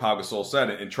said, here's what Pau Gasol said,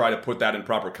 and try to put that in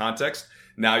proper context.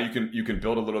 Now you can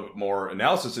build a little bit more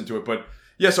analysis into it. But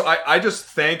yeah, so I just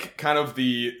thank kind of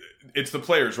it's the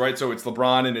players, right? So it's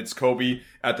LeBron and it's Kobe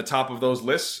at the top of those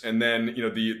lists. And then,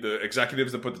 the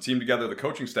executives that put the team together, the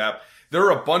coaching staff. There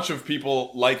are a bunch of people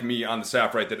like me on the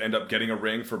staff, right, that end up getting a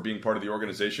ring for being part of the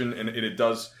organization. And it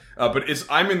does, but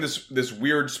I'm in this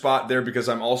weird spot there because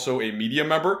I'm also a media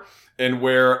member, and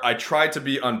where I try to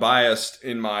be unbiased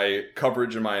in my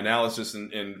coverage and my analysis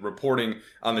and reporting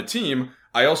on the team.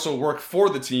 I also work for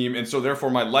the team, and so therefore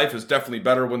my life is definitely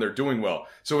better when they're doing well.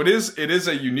 So it is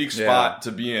a unique spot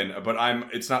to be in, but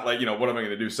it's not like, what am I going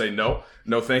to do? Say no,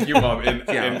 thank you.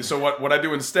 And so what I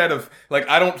do instead of,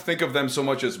 I don't think of them so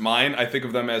much as mine. I think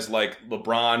of them as like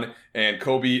LeBron and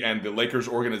Kobe and the Lakers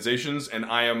organizations, and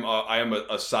I am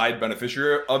a side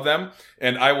beneficiary of them,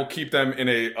 and I will keep them in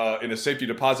a safety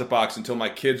deposit box until my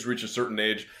kids reach a certain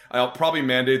age. I'll probably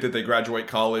mandate that they graduate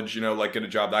college, get a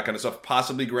job, that kind of stuff,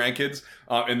 possibly grandkids,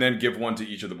 and then give one to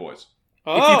each of the boys.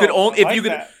 Oh,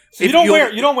 so you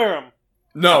don't wear them.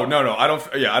 No, I don't.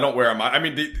 Yeah, I don't wear them. I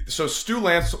mean, so Stu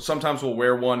Lance sometimes will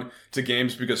wear one to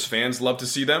games because fans love to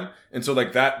see them, and so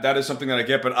that is something that I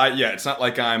get. But it's not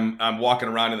like I'm walking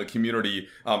around in the community,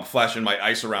 flashing my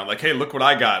ice around, like, hey, look what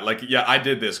I got. Like, yeah, I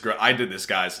did this,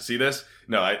 guys. See this?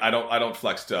 No, I don't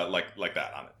flex to like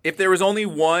that on it. If there was only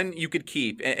one you could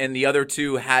keep, and the other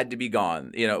 2 had to be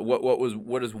gone,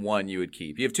 what is one you would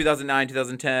keep? You have 2009,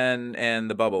 2010, and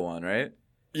the bubble one, right?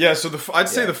 Yeah, so I'd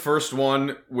say the first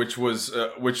one,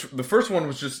 the first one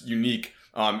was just unique,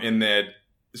 in that,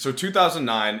 so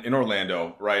 2009 in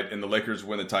Orlando, right, and the Lakers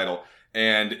win the title,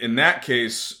 and in that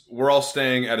case, we're all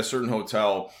staying at a certain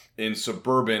hotel in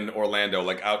suburban Orlando,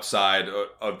 like outside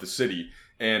of the city,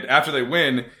 and after they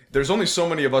win, there's only so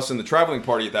many of us in the traveling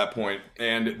party at that point,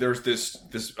 and there's this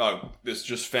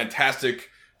just fantastic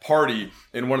party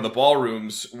in one of the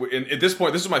ballrooms. And at this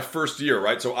point, this is my first year,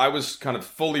 right? So I was kind of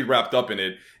fully wrapped up in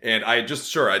it, and I'd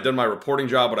done my reporting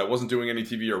job, but I wasn't doing any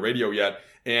TV or radio yet.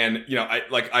 And,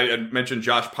 I had mentioned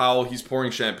Josh Powell, he's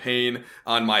pouring champagne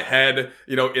on my head,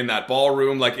 in that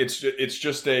ballroom. Like, it's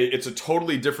a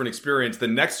totally different experience. The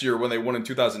next year when they won in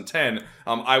 2010,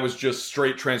 I was just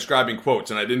straight transcribing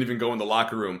quotes, and I didn't even go in the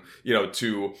locker room,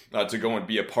 to go and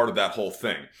be a part of that whole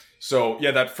thing. So yeah,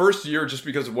 that first year, just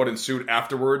because of what ensued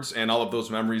afterwards and all of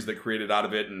those memories that created out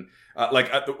of it. And I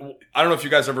don't know if you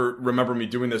guys ever remember me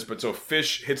doing this, but so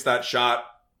Fish hits that shot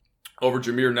over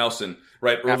Jameer Nelson,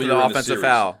 right? After the offensive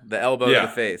foul, the elbow to the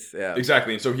face. Yeah,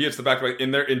 exactly. And so he hits the back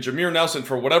in there, and Jameer Nelson,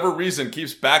 for whatever reason,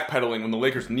 keeps backpedaling when the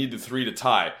Lakers need the 3 to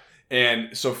tie.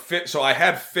 And so I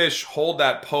had Fish hold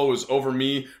that pose over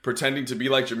me, pretending to be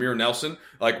like Jameer Nelson,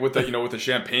 like with a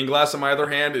champagne glass in my other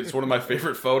hand. It's one of my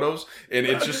favorite photos, and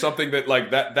it's just something that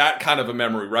that kind of a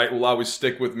memory, right, will always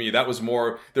stick with me. That was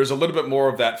more. There's a little bit more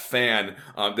of that fan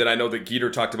that I know that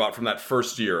Geeter talked about from that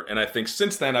first year, and I think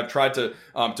since then I've tried to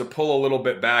pull a little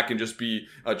bit back and just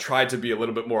tried to be a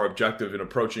little bit more objective in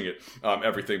approaching it,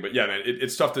 everything. But yeah, man,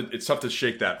 it's tough to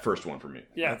shake that first one for me.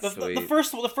 Yeah, the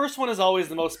first one is always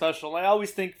the most special. I always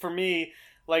think, for me,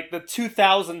 like, the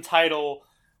 2000 title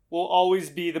will always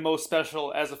be the most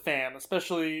special as a fan,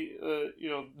 especially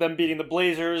them beating the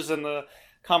Blazers and the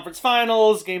conference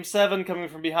finals, game 7, coming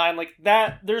from behind. Like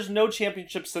that, there's no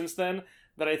championship since then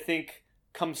that I think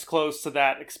comes close to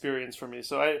that experience for me.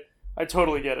 So I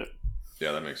totally get it.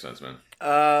 Yeah, that makes sense, man.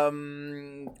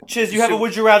 Chiz, you have a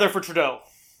would you rather for Trudell.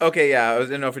 Okay, yeah, I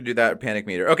didn't know if we do that or panic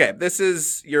meter. Okay, this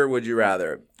is your would you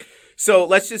rather. So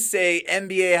let's just say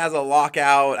NBA has a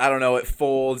lockout, I don't know, it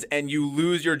folds, and you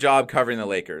lose your job covering the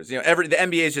Lakers. The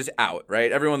NBA is just out,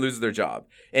 right? Everyone loses their job.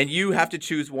 And you have to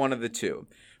choose one of the two.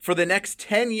 For the next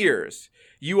 10 years,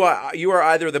 you are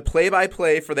either the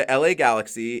play-by-play for the LA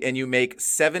Galaxy and you make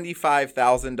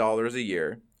 $75,000 a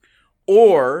year,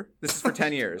 or this is for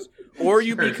 10 years, or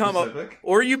you become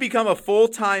a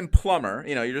full-time plumber.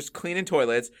 You're just cleaning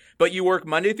toilets, but you work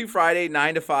Monday through Friday,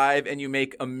 9 to 5, and you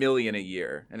make $1 million a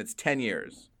year, and it's 10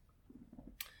 years.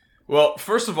 Well,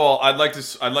 first of all, I'd like to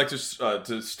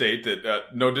state that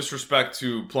no disrespect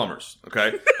to plumbers.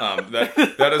 Okay,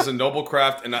 that is a noble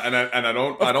craft, and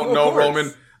I don't know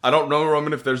Roman. I don't know,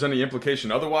 Roman, if there's any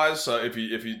implication otherwise. If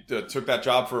he took that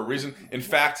job for a reason. In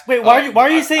fact, wait, why are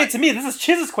you saying it to me? This is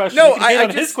Chiz's question. No,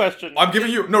 his question. I'm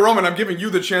giving you Roman. I'm giving you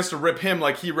the chance to rip him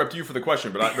like he ripped you for the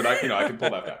question. But I can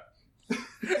pull that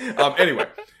back. Anyway,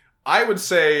 I would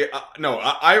say no.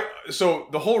 So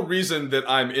the whole reason that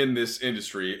I'm in this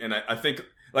industry, and I think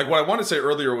like what I wanted to say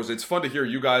earlier was it's fun to hear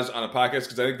you guys on a podcast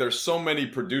because I think there's so many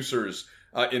producers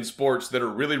in sports that are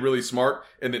really, really smart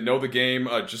and that know the game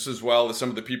just as well as some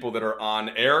of the people that are on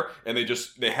air, and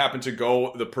they happen to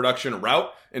go the production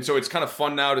route. And so it's kind of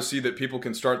fun now to see that people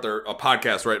can start a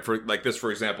podcast, right? For like this,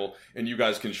 for example, and you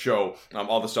guys can show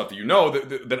all the stuff that you know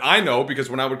that I know, because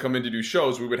when I would come in to do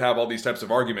shows, we would have all these types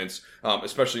of arguments,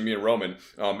 especially me and Roman,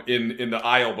 in the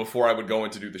aisle before I would go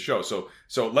in to do the show. So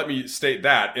let me state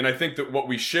that. And I think that what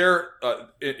we share,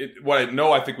 what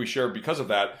I think we share because of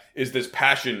that is this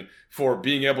passion for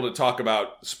being able to talk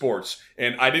about sports.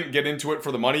 And I didn't get into it for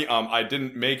the money. I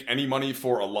didn't make any money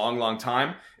for a long, long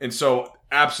time. And so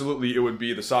absolutely it would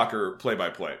be the soccer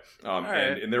play-by-play.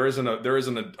 And there isn't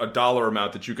a dollar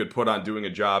amount that you could put on doing a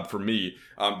job for me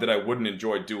that I wouldn't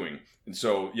enjoy doing. And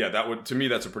so, yeah, to me,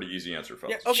 that's a pretty easy answer,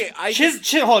 fellas. Yeah, okay,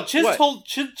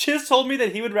 Chiz told me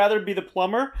that he would rather be the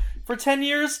plumber for 10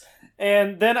 years.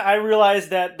 And then I realized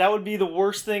that would be the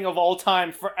worst thing of all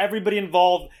time for everybody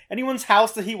involved. Anyone's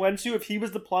house that he went to, if he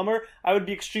was the plumber, I would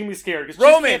be extremely scared.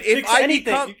 Roman,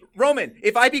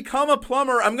 if I become a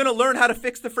plumber, I'm going to learn how to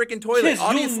fix the freaking toilet.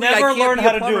 Chiz, you'll never learn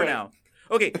how to do it now.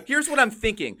 Okay, here's what I'm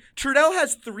thinking. Trudell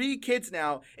has 3 kids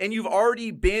now, and you've already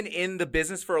been in the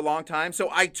business for a long time, so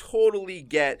I totally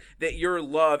get that your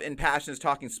love and passion is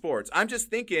talking sports. I'm just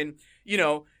thinking,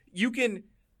 you can...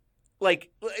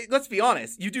 Like, let's be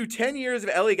honest. You do 10 years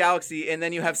of LA Galaxy, and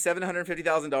then you have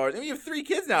 $750,000. I mean, you have 3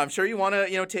 kids now. I'm sure you want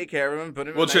to, take care of them, put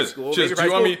them in nice school. Chiz, do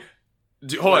you want me?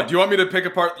 Do you want me to pick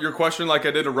apart your question like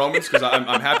I did to Romans? Because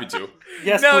I'm happy to.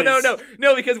 Yes, please.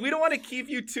 No, because we don't want to keep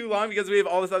you too long because we have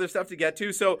all this other stuff to get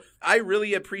to. So I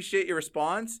really appreciate your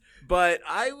response, but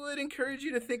I would encourage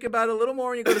you to think about it a little more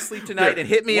when you go to sleep tonight and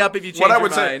hit me up if you change your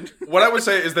mind. What I would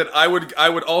say is that I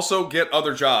would also get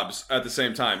other jobs at the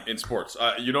same time in sports.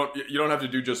 You don't have to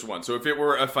do just one. So if it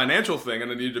were a financial thing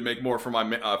and I needed to make more for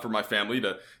my family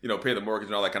to pay the mortgage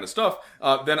and all that kind of stuff,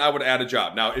 then I would add a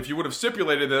job. Now, if you would have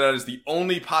stipulated that is the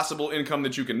only possible income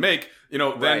that you can make, then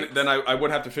I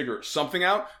would have to figure something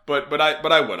out. But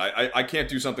I would. I can't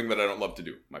do something that I don't love to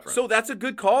do, my friend. So that's a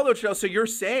good call, though, Trudell. So you're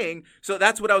saying, so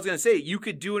that's what I was going to say. You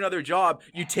could do another job.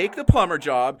 You take the plumber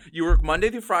job. You work Monday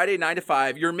through Friday, 9 to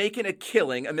 5. You're making a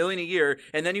killing, $1 million a year,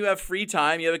 and then you have free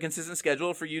time. You have a consistent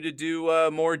schedule for you to do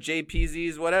more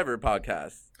JPZ's whatever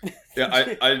podcasts.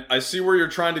 Yeah, I see where you're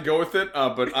trying to go with it,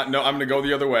 but no, I'm going to go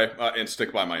the other way and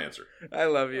stick by my answer. I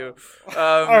love you.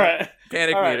 All right.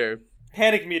 Panic meter.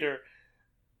 Panic meter.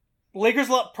 Lakers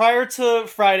prior to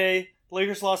Friday,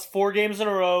 Lakers lost 4 games in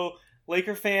a row.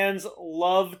 Laker fans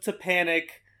love to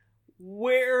panic.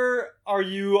 Where are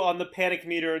you on the panic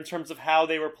meter in terms of how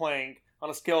they were playing on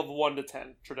a scale of 1 to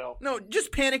 10, Trudell? No,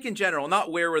 just panic in general,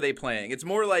 not where were they playing. It's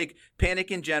more like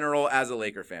panic in general as a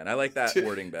Laker fan. I like that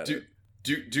wording better.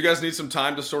 Do you guys need some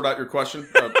time to sort out your question?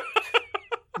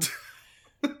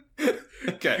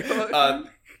 Okay.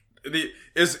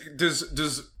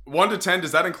 Does 1 to 10,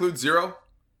 does that include 0?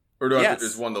 Or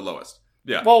is 1 the lowest?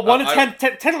 Yeah. Well, 1 to 10,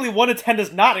 technically 1 to 10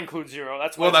 does not include 0.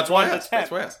 That's why I asked.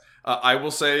 I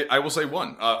will say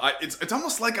 1. It's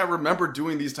almost like I remember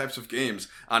doing these types of games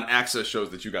on Access shows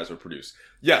that you guys would produce.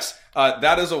 Yes,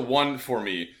 that is a 1 for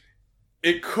me.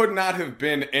 It could not have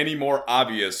been any more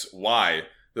obvious why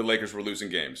the Lakers were losing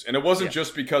games. And it wasn't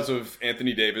just because of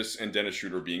Anthony Davis and Dennis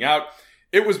Schroeder being out.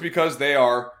 It was because they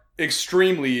are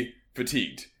extremely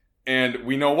fatigued. And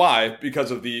we know why,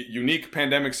 because of the unique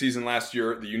pandemic season last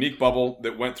year, the unique bubble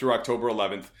that went through October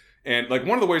 11th. And like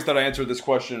one of the ways that I answered this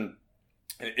question,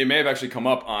 it may have actually come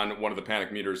up on one of the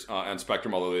panic meters on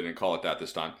Spectrum, although they didn't call it that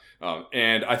this time.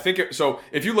 And I think, so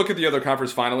if you look at the other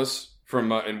conference finalists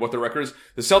from and what their record is,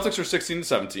 the Celtics are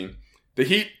 16-17, the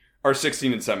Heat are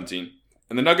 16-17,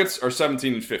 and the Nuggets are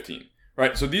 17-15.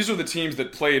 Right, so these are the teams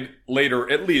that played later,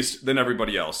 at least, than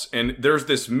everybody else. And there's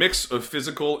this mix of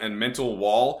physical and mental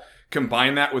wall.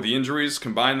 Combine that with the injuries.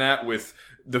 Combine that with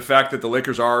the fact that the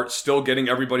Lakers are still getting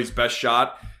everybody's best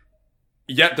shot.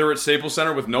 Yet they're at Staples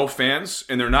Center with no fans,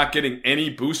 and they're not getting any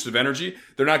boost of energy.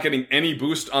 They're not getting any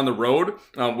boost on the road,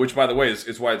 which, by the way,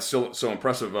 is why it's still so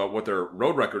impressive what their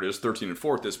road record is,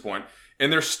 13-4 at this point.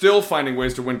 And they're still finding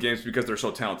ways to win games because they're so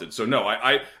talented. So no,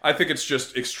 I think it's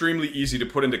just extremely easy to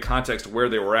put into context where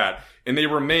they were at. And they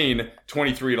remain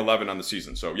 23-11 on the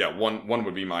season. So yeah, one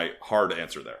would be my hard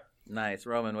answer there. Nice.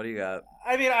 Roman, what do you got?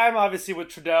 I mean, I'm obviously with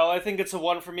Trudell. I think it's a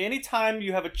 1 for me. Anytime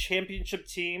you have a championship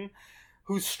team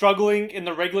who's struggling in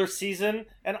the regular season,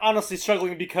 and honestly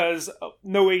struggling because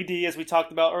no AD, as we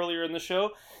talked about earlier in the show,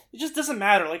 it just doesn't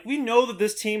matter. Like, we know that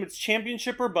this team, it's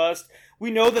championship or bust.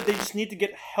 We know that they just need to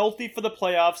get healthy for the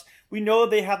playoffs. We know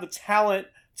that they have the talent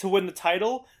to win the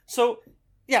title. So,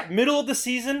 yeah, middle of the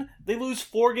season, they lose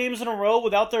 4 games in a row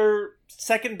without their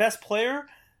second best player.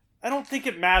 I don't think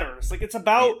it matters. Like, it's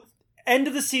about end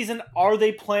of the season, are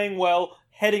they playing well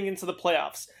heading into the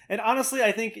playoffs? And honestly,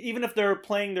 I think even if they're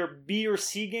playing their B or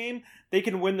C game, they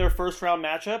can win their first round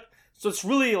matchup. So it's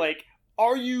really like,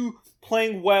 are you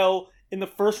playing well in the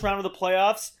first round of the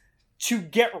playoffs to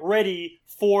get ready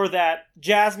for that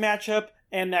Jazz matchup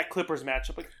and that Clippers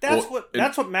matchup? Like,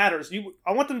 that's what matters.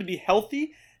 I want them to be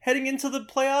healthy heading into the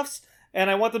playoffs, and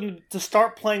I want them to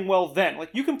start playing well then. Like,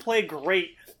 you can play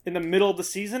great in the middle of the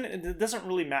season, and it doesn't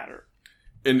really matter.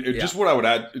 And just what I would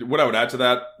add to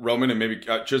that, Roman, and maybe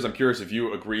Chiz, I'm curious if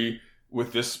you agree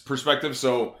with this perspective.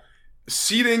 So,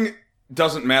 seeding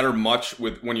doesn't matter much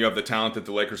when you have the talent that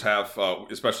the Lakers have,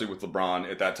 especially with LeBron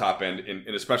at that top end, and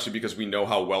especially because we know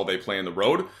how well they play on the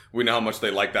road. We know how much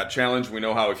they like that challenge. We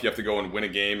know how if you have to go and win a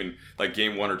game in like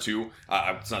game 1 or 2,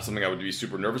 it's not something I would be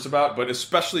super nervous about. But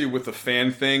especially with the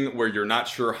fan thing where you're not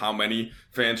sure how many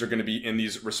fans are going to be in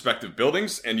these respective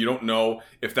buildings, and you don't know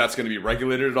if that's going to be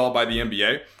regulated at all by the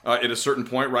NBA at a certain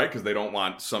point, right? Because they don't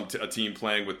want a team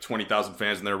playing with 20,000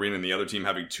 fans in their arena and the other team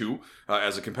having 2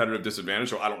 as a competitive disadvantage.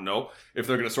 So I don't know if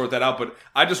they're going to sort that out, but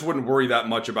I just wouldn't worry that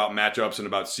much about matchups and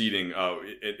about seeding.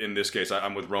 In this case,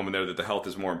 I'm with Roman there that the health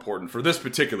is more important for this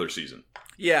particular season.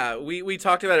 Yeah, we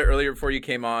talked about it earlier before you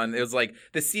came on. It was like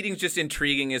the seeding's just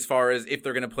intriguing as far as if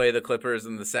they're going to play the Clippers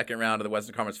in the second round of the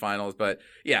Western Conference Finals. But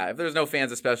yeah, if there's no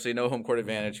fans, especially no home court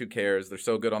advantage, who cares? They're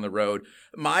so good on the road.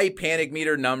 My panic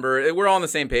meter number, we're all on the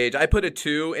same page. I put a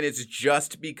 2, and it's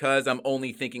just because I'm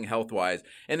only thinking health-wise.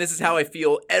 And this is how I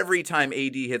feel every time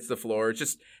AD hits the floor. It's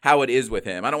just how it is with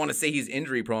him. I don't want to say he's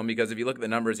injury prone because if you look at the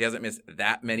numbers, he hasn't missed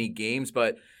that many games,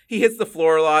 but he hits the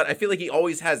floor a lot. I feel like he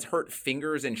always has hurt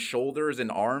fingers and shoulders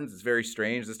and arms. It's very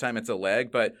strange. This time it's a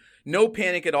leg, but no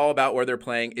panic at all about where they're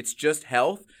playing. It's just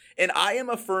health. And I am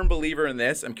a firm believer in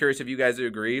this. I'm curious if you guys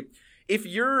agree. If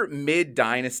you're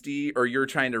mid-dynasty or you're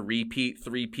trying to repeat,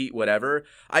 three-peat, whatever,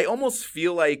 I almost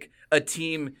feel like a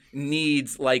team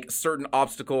needs like certain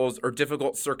obstacles or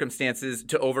difficult circumstances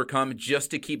to overcome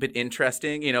just to keep it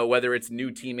interesting, whether it's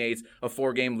new teammates, a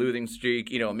 4-game losing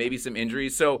streak, maybe some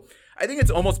injuries. So I think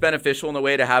it's almost beneficial in a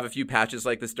way to have a few patches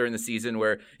like this during the season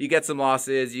where you get some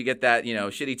losses, you get that,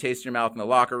 shitty taste in your mouth in the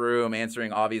locker room,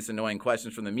 answering obvious annoying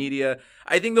questions from the media.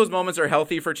 I think those moments are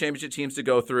healthy for championship teams to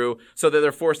go through so that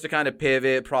they're forced to kind of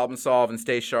pivot, problem solve, and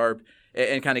stay sharp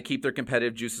and kind of keep their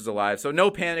competitive juices alive. So no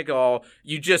panic at all.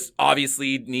 You just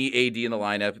obviously need AD in the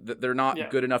lineup. They're not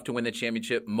good enough to win the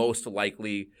championship, most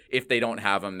likely, if they don't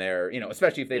have them there,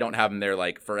 especially if they don't have them there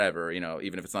like forever, even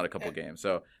if it's not a couple games.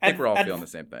 So I think we're all feeling the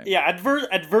same thing. Yeah,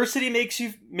 adversity makes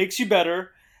you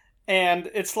better. And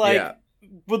it's like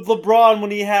with LeBron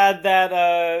when he had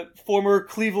that former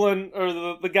Cleveland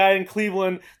or the guy in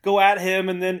Cleveland go at him,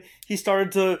 and then he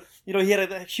started to, he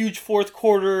had a huge fourth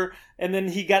quarter, and then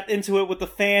he got into it with the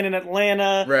fan in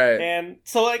Atlanta. Right. And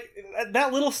so, like,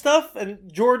 that little stuff,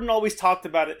 and Jordan always talked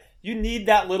about it, you need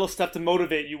that little stuff to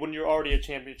motivate you when you're already a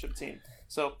championship team.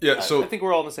 So, I think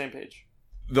we're all on the same page.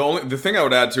 The thing I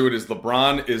would add to it is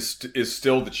LeBron is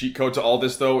still the cheat code to all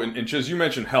this, though. And Chiz, you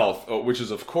mentioned health, which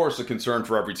is, of course, a concern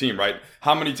for every team, right?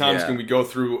 How many times can we go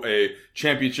through a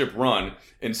championship run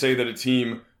and say that a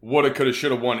team woulda, coulda,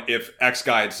 shoulda won if X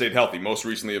guy had stayed healthy? Most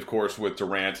recently, of course, with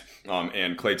Durant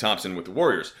and Klay Thompson with the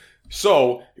Warriors.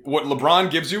 So what LeBron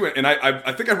gives you, and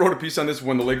I think I wrote a piece on this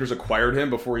when the Lakers acquired him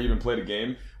before he even played a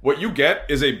game. What you get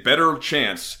is a better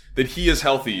chance that he is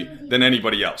healthy than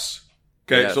anybody else.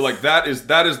 Okay, Yes. so like that is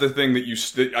the thing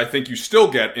that I think you still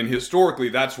get, and historically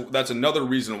that's another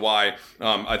reason why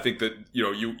I think that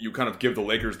you kind of give the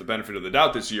Lakers the benefit of the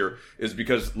doubt this year is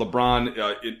because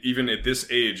LeBron, even at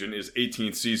this age in his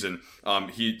 18th season,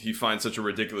 he finds such a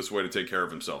ridiculous way to take care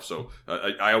of himself. So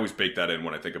I always bake that in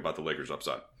when I think about the Lakers'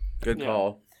 upside. Good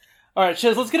call. All right,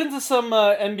 Chiz, let's get into some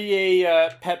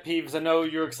NBA pet peeves. I know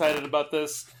you're excited about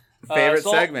this. Favorite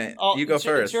segment. You go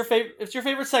first. It's your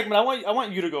favorite segment. I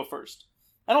want you to go first.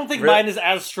 I don't think Really? mine is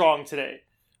as strong today.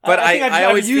 But I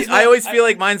always feel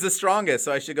like I've- mine's the strongest,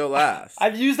 so I should go last.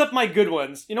 I've used up my good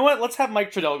ones. You know what? Let's have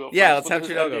Mike Trudell go first. Yeah, let's have with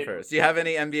his Trudell go NBA. first. Do you have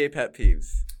any NBA pet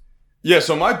peeves? Yeah,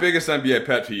 so my biggest NBA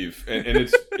pet peeve, and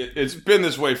it's been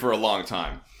this way for a long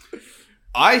time.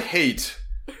 I hate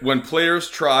when players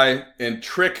try and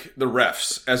trick the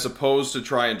refs as opposed to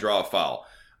try and draw a foul.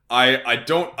 I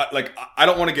don't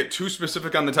want to get too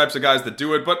specific on the types of guys that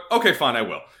do it, but okay, fine, I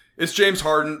will. It's James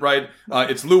Harden, right?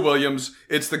 It's Lou Williams.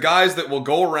 It's the guys that will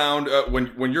go around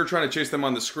when you're trying to chase them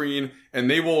on the screen, and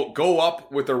they will go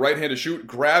up with their right hand to shoot,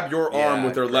 grab your arm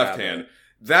with their left hand.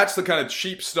 That's the kind of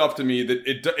cheap stuff to me that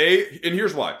and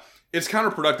here's why. It's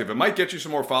counterproductive. It might get you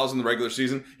some more fouls in the regular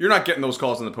season. You're not getting those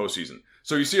calls in the postseason.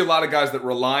 So you see a lot of guys that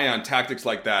rely on tactics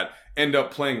like that end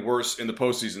up playing worse in the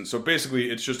postseason. So basically,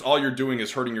 it's just all you're doing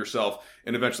is hurting yourself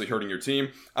and eventually hurting your team.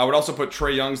 I would also put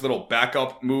Trae Young's little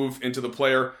backup move into the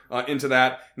player, into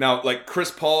that. Now, like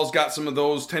Chris Paul's got some of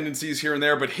those tendencies here and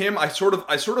there, but him, I sort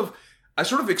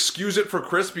of excuse it for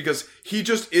Chris because he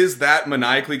just is that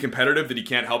maniacally competitive that he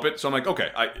can't help it. So I'm like,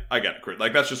 okay, I get it, Chris.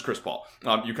 Like, that's just Chris Paul.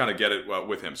 You kind of get it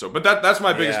with him. So, but that's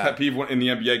my biggest pet peeve in the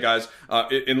NBA, guys.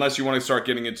 Unless you want to start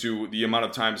getting into the amount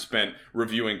of time spent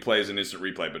reviewing plays and instant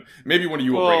replay. But maybe one of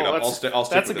you will bring it up. I'll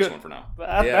stick with this one for now.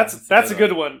 That's a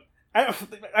good one. I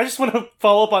just want to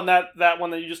follow up on that one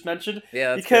that you just mentioned.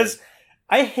 Yeah, because good.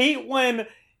 I hate when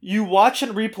you watch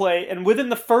and replay, and within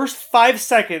the first 5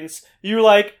 seconds, you're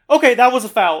like, okay, that was a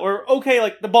foul, or okay,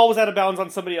 like the ball was out of bounds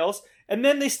on somebody else, and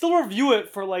then they still review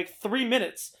it for like 3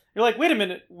 minutes. You're like, wait a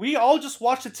minute, we all just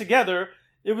watched it together.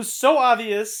 It was so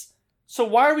obvious. So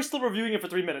why are we still reviewing it for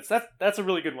 3 minutes? That's a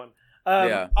really good one.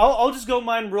 I'll just go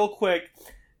mine real quick,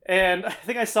 and I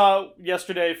think I saw it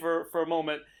yesterday for a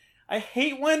moment. I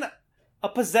hate when a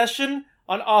possession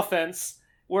on offense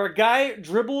where a guy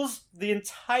dribbles the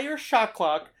entire shot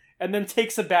clock and then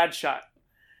takes a bad shot.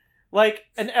 Like,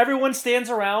 and everyone stands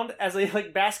around as a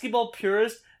basketball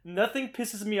purist. Nothing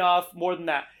pisses me off more than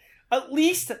that. At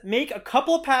least make a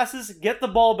couple of passes, get the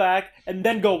ball back, and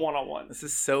then go one-on-one. This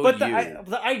is so But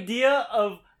the idea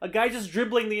of a guy just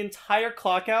dribbling the entire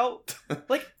clock out,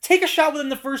 take a shot within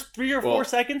the first 3 or 4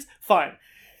 seconds, fine.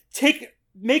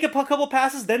 Make a couple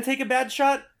passes, then take a bad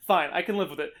shot, fine, I can live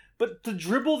with it. But to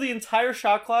dribble the entire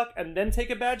shot clock and then take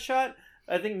a bad shot,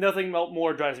 I think nothing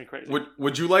more drives me crazy.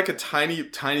 Would you like a tiny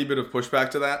bit of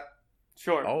pushback to that?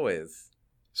 Sure. Always.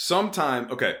 Sometimes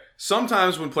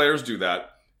when players do that,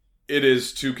 it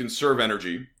is to conserve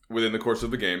energy within the course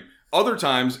of the game. Other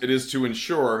times, it is to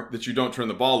ensure that you don't turn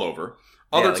the ball over.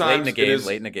 Other times,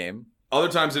 late in the game. Other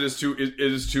times it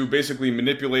is to basically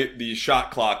manipulate the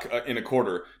shot clock in a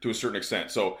quarter to a certain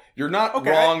extent. So you're not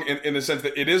wrong in the sense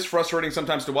that it is frustrating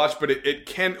sometimes to watch, but it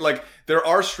can, there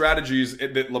are strategies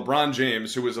that LeBron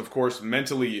James, who is of course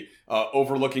mentally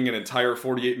overlooking an entire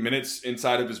 48 minutes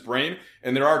inside of his brain,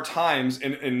 and there are times,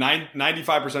 and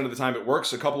 95% of the time it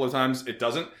works, a couple of times it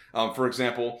doesn't. For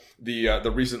example,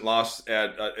 the recent loss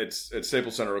at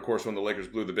Staples Center, of course, when the Lakers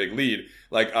blew the big lead,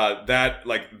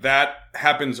 that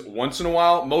happens once in a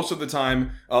while. Most of the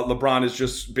time, LeBron is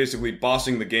just basically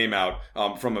bossing the game out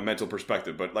from a mental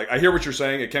perspective. But I hear what you're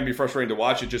saying. It can be frustrating to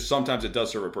watch. It just sometimes it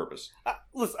does serve a purpose.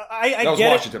 Listen, that was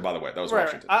Washington, by the way. That was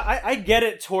Washington. I get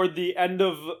it toward the end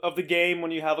of the game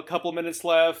when you have a couple minutes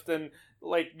left and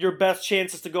your best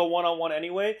chance is to go one-on-one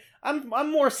anyway.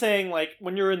 I'm more saying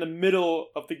when you're in the middle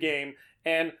of the game,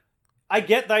 and I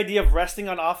get the idea of resting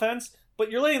on offense, but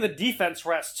you're letting the defense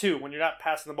rest too when you're not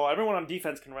passing the ball. Everyone on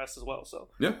defense can rest as well. So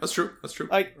yeah, that's true.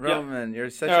 Roman, you're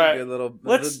such a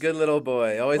good little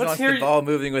boy. Always wants the ball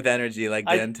moving with energy like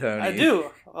D'Antoni. I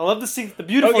do. I love to see the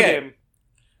beautiful game.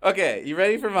 Okay, you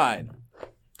ready for mine?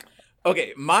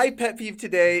 Okay, my pet peeve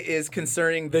today is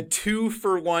concerning the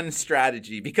 2-for-1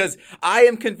 strategy because I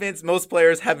am convinced most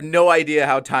players have no idea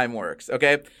how time works,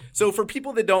 okay? So for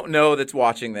people that don't know that's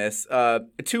watching this,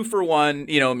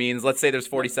 2-for-1, means let's say there's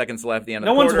 40 seconds left at the end of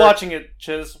the quarter. No one's watching it,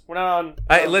 Chiz. We're not on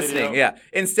listening, video.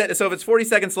 yeah. So if it's 40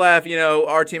 seconds left,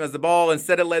 our team has the ball.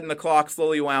 Instead of letting the clock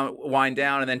slowly wind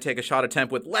down and then take a shot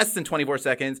attempt with less than 24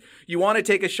 seconds, you want to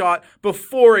take a shot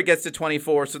before it gets to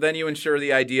 24, so then you ensure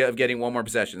the idea of getting one more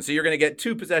possession. So you're going to get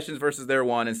 2 possessions versus their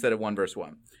 1 instead of 1 versus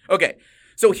 1. Okay,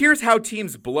 so here's how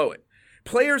teams blow it.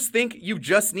 Players think you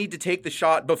just need to take the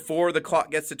shot before the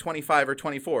clock gets to 25 or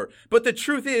 24. But the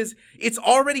truth is, it's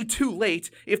already too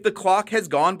late if the clock has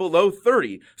gone below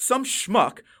 30. Some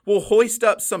schmuck will hoist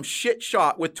up some shit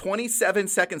shot with 27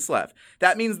 seconds left.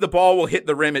 That means the ball will hit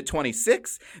the rim at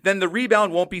 26. Then the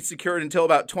rebound won't be secured until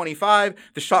about 25.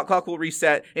 The shot clock will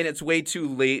reset, and it's way too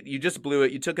late. You just blew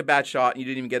it. You took a bad shot, and you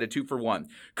didn't even get a 2-for-1.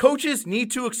 Coaches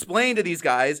need to explain to these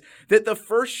guys that the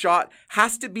first shot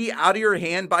has to be out of your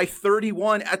hand by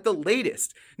 31 at the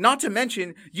latest. Not to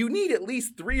mention, you need at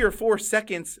least 3 or 4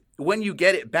 seconds when you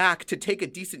get it back to take a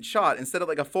decent shot instead of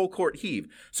like a full court heave.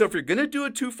 So if you're going to do a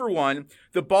 2-for-1,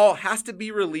 the ball has to be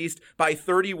released by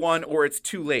 31 or it's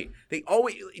too late. They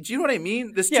always, do you know what I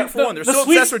mean? This 2-for-1, they're so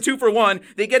obsessed with 2-for-1,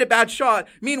 they get a bad shot.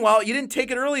 Meanwhile, you didn't take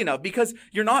it early enough because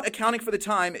you're not accounting for the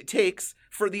time it takes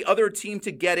for the other team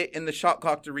to get it and the shot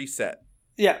clock to reset.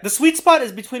 Yeah, the sweet spot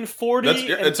is between 40 and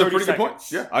 30 it's a pretty seconds.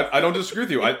 good point. Yeah, I don't disagree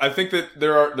with you. I think that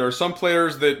there are some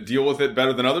players that deal with it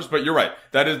better than others, but you're right.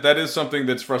 That is something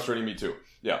that's frustrating me too.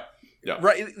 Yeah.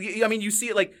 Right. I mean, you see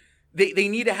it like they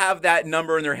need to have that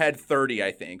number in their head, 30,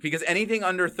 I think, because anything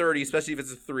under 30, especially if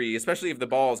it's a 3, especially if the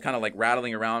ball is kind of like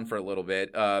rattling around for a little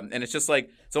bit, and it's just like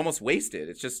it's almost wasted.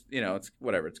 It's just it's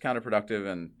whatever. It's counterproductive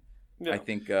and. Yeah. I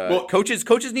think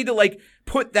coaches need to like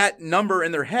put that number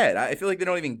in their head. I feel like they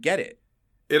don't even get it.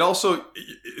 It also,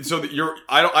 so that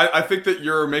I think that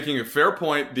you're making a fair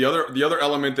point. The other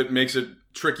element that makes it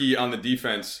tricky on the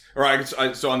defense,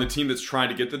 so on the team that's trying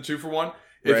to get the 2-for-1,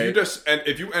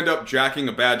 if you end up jacking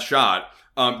a bad shot,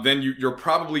 then you're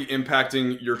probably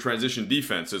impacting your transition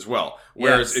defense as well.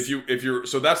 Whereas if you're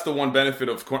so that's the one benefit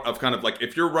of kind of like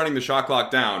if you're running the shot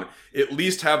clock down, at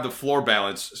least have the floor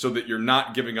balance so that you're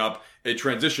not giving up a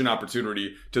transition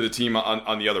opportunity to the team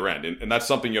on the other end, and that's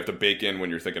something you have to bake in when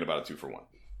you're thinking about a 2-for-1.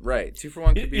 Right,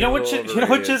 2-for-1 could be you know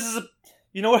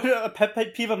what a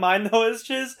pet peeve of mine though is,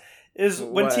 Chiz? Is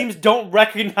when teams don't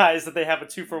recognize that they have a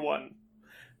 2-for-1.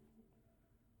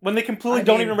 When they completely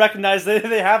don't even recognize they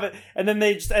have it, and then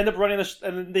they just end up running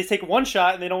and then they take one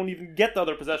shot and they don't even get the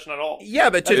other possession at all.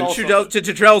 Yeah, but to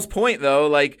Trudell's point though,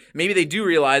 like maybe they do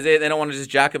realize it. They don't want to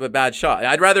just jack up a bad shot.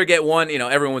 I'd rather get one.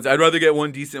 I'd rather get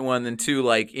one decent one than 2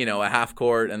 like a half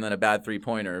court and then a bad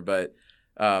 3-pointer. But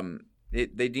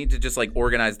they need to just like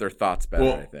organize their thoughts better.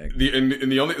 Well, I think.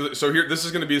 So here, this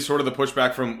is going to be sort of the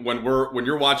pushback from when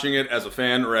you're watching it as a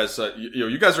fan or as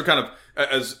you guys are kind of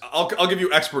as I'll give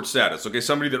you expert status. Okay,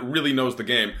 somebody that really knows the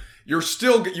game. You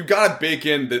got to bake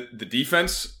in that the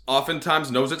defense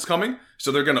oftentimes knows it's coming,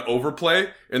 so they're going to overplay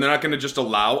and they're not going to just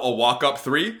allow a walk up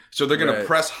 3. So they're going to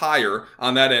press higher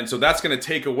on that end. So that's going to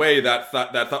take away that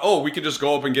thought. Oh, we could just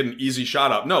go up and get an easy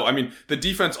shot up. No, I mean the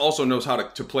defense also knows how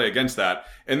to play against that.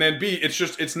 And then B,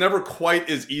 it's never quite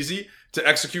as easy to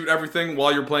execute everything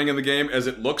while you're playing in the game as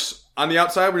it looks on the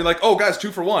outside. Where you're like, oh, guys,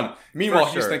 2-for-1. Meanwhile,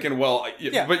 he's thinking, well,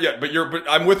 but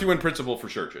I'm with you in principle for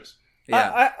churches.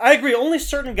 Yeah, I agree. Only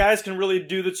certain guys can really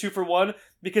do the 2-for-1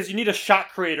 because you need a shot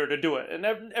creator to do it, and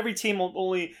every team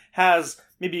only has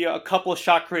maybe a couple of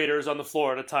shot creators on the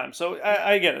floor at a time. So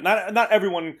I get it. Not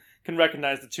everyone can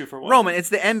recognize the 2-for-1. Roman, it's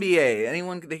the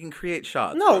NBA. They can create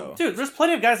shots. No, dude, there's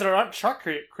plenty of guys that aren't shot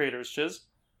creators, Chiz.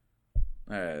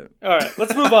 All right,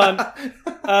 let's move on.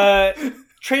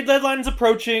 Trade deadline is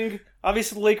approaching.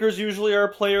 Obviously, the Lakers usually are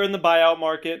a player in the buyout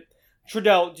market.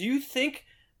 Trudell, do you think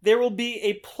there will be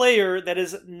a player that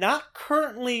is not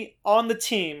currently on the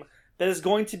team that is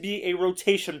going to be a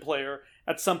rotation player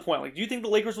at some point? Like, do you think the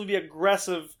Lakers will be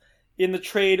aggressive in the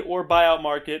trade or buyout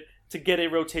market to get a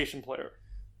rotation player?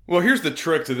 Well, here's the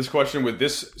trick to this question with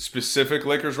this specific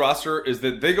Lakers roster is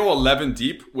that they go 11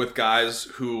 deep with guys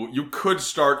who you could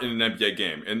start in an NBA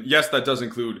game. And yes, that does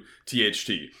include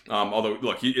THT. Although,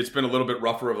 look, it's been a little bit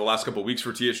rougher over the last couple of weeks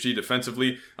for THT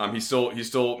defensively. He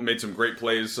still made some great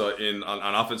plays on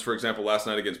offense, for example, last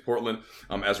night against Portland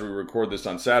as we record this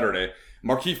on Saturday.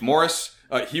 Markieff Morris,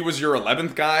 he was your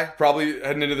 11th guy probably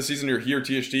heading into the season. You're here,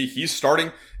 THT. He's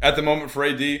starting at the moment for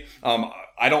AD.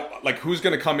 I don't like who's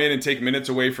going to come in and take minutes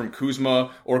away from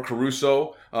Kuzma or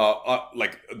Caruso.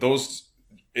 Like those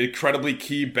incredibly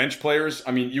key bench players.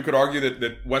 I mean, you could argue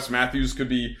that Wes Matthews could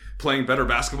be playing better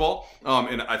basketball,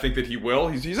 and I think that he will.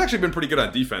 He's actually been pretty good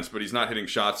on defense, but he's not hitting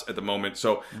shots at the moment.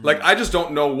 So, I just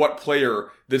don't know what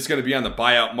player that's going to be on the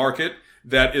buyout market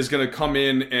that is going to come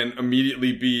in and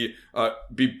immediately be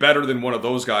better than one of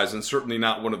those guys, and certainly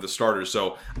not one of the starters.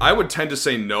 So I would tend to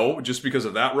say no, just because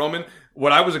of that, Roman.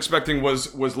 What I was expecting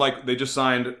was like they just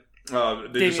signed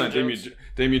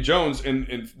Damian Jones,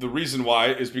 and the reason why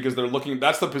is because they're looking.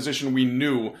 That's the position we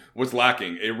knew was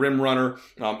lacking: a rim runner,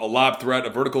 a lob threat, a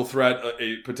vertical threat,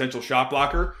 a potential shot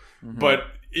blocker. But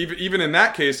even in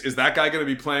that case, is that guy going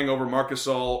to be playing over Marc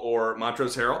Gasol or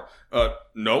Montrezl Harrell?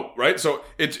 No, right? So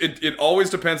it always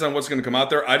depends on what's going to come out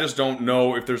there. I just don't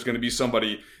know if there's going to be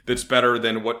somebody that's better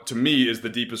than what to me is the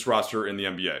deepest roster in the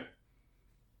NBA.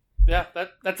 Yeah,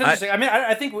 that's interesting.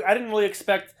 I think I didn't really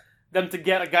expect them to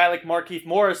get a guy like Markieff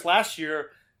Morris last year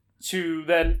to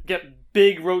then get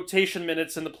big rotation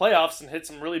minutes in the playoffs and hit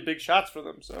some really big shots for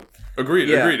them. So agreed.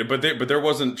 But there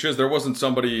wasn't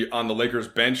somebody on the Lakers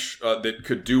bench that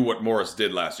could do what Morris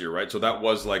did last year, right? So that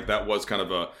was kind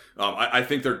of a. I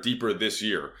think they're deeper this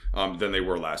year than they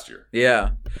were last year.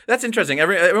 Yeah, that's interesting.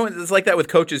 Everyone is like that with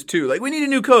coaches too. Like, we need a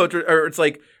new coach, or it's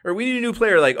like, or we need a new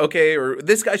player. Like, okay, or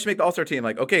this guy should make the All-Star team.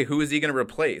 Like, okay, who is he going to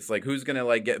replace? Like, who's going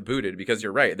to get booted? Because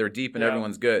you're right, they're deep and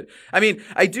everyone's good. I mean,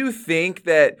 I do think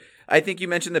that. I think you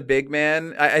mentioned the big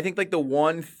man. I think the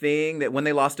one thing that when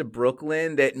they lost to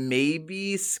Brooklyn that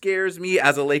maybe scares me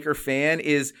as a Laker fan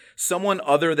is someone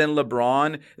other than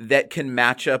LeBron that can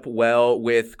match up well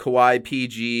with Kawhi,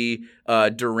 PG,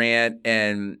 Durant,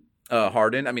 and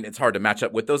Harden. I mean, it's hard to match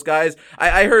up with those guys.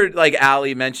 I heard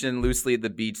Ali mention loosely at the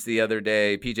beach the other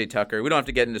day, PJ Tucker. We don't have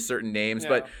to get into certain names,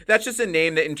 but that's just a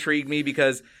name that intrigued me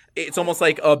because it's almost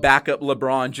like a backup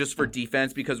LeBron just for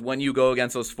defense, because when you go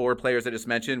against those four players I just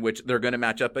mentioned, which they're going to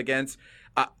match up against,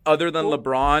 other than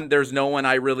LeBron, there's no one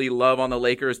I really love on the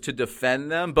Lakers to defend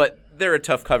them, but they're a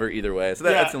tough cover either way. So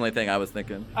that's the only thing I was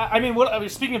thinking. I mean,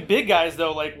 speaking of big guys,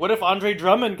 though, what if Andre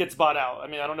Drummond gets bought out? I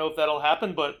mean, I don't know if that'll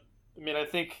happen, but I mean, I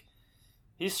think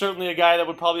he's certainly a guy that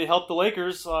would probably help the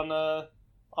Lakers on the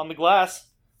glass.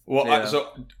 Well,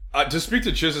 to speak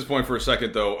to Chiz's point for a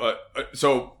second, though,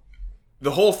 so the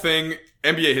whole thing,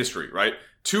 NBA history, right?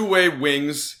 Two-way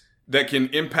wings that can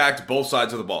impact both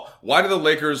sides of the ball. Why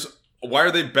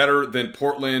are they better than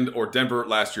Portland or Denver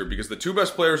last year? Because the two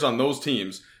best players on those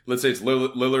teams, let's say it's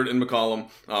Lillard and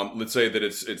McCollum, let's say that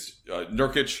it's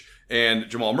Nurkic and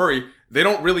Jamal Murray, they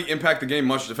don't really impact the game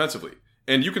much defensively.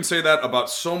 And you can say that about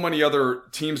so many other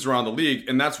teams around the league,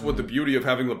 and that's what the beauty of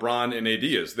having LeBron and AD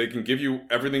is. They can give you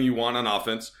everything you want on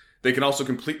offense. They can also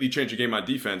completely change a game on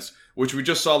defense, which we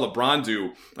just saw LeBron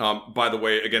do, by the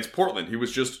way, against Portland. He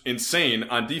was just insane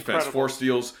on defense. Incredible. 4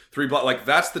 steals, 3 blocks.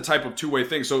 That's the type of two-way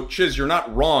thing. So, Chiz, you're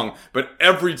not wrong, but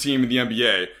every team in the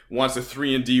NBA wants a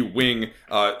 3-and-D wing,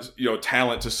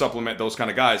 talent to supplement those kind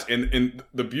of guys. And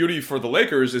the beauty for the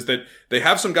Lakers is that they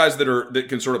have some guys that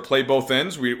can sort of play both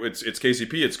ends. It's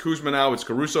KCP, it's Kuzma now, it's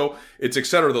Caruso, it's et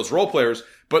cetera, those role players.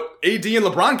 But AD and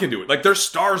LeBron can do it. Their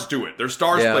stars do it. Their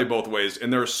stars play both ways,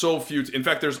 and there are so few. In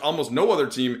fact, there's almost no other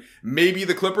team. Maybe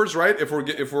the Clippers, right? If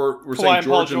we're saying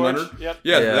George and Leonard,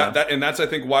 and that's I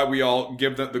think why we all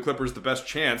give the Clippers the best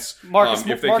chance.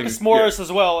 Marcus Morris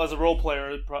as well as a role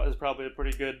player is probably a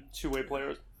pretty good two-way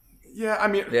player. Yeah, I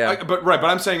mean, but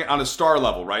I'm saying on a star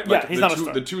level, right? He's not a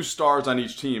star. The two stars on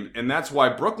each team, and that's why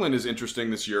Brooklyn is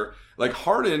interesting this year.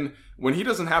 Harden, when he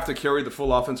doesn't have to carry the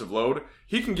full offensive load,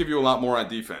 he can give you a lot more on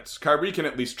defense. Kyrie can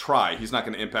at least try. He's not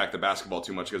going to impact the basketball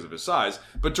too much because of his size,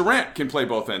 but Durant can play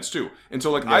both ends too. And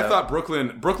so, I thought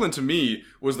Brooklyn to me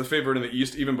was the favorite in the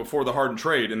East even before the Harden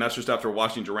trade, and that's just after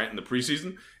watching Durant in the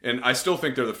preseason. And I still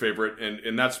think they're the favorite,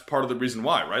 and that's part of the reason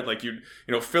why,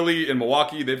 right? Philly and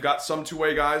Milwaukee, they've got some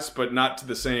two-way guys, but not to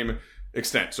the same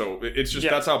extent. So it's just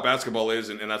that's how basketball is,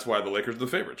 and that's why the Lakers are the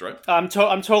favorites, right? I'm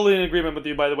totally in agreement with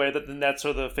you, by the way, that the Nets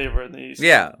are the favorite in the East.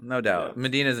 Yeah, no doubt. Yeah.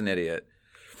 Medina's an idiot.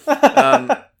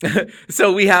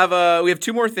 So we have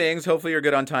 2 more things. Hopefully you're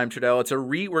good on time,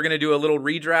 Trudell. We're going to do a little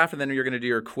redraft, and then you're going to do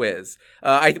your quiz.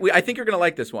 I think you're going to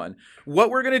like this one. What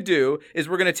we're going to do is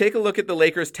we're going to take a look at the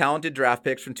Lakers' talented draft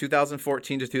picks from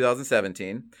 2014 to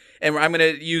 2017, and I'm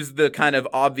going to use the kind of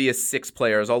obvious 6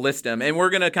 players. I'll list them, and we're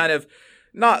going to kind of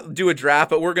not do a draft,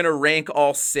 but we're going to rank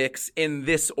all 6 in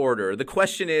this order. The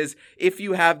question is, if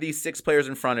you have these 6 players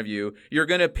in front of you, you're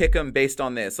going to pick them based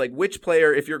on this. Which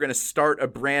player, if you're going to start a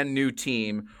brand new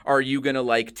team, are you going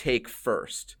to take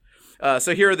first?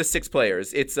 So here are the 6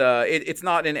 players. It's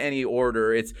not in any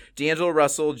order. It's D'Angelo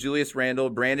Russell, Julius Randle,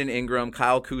 Brandon Ingram,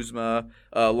 Kyle Kuzma,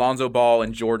 Lonzo Ball,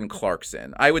 and Jordan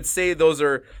Clarkson. I would say those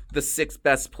are the 6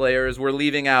 best players. We're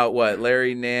leaving out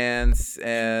Larry Nance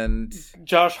and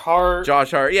Josh Hart.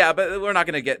 Yeah, but we're not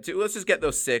going to get to. Let's just get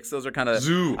those 6. Those are kind of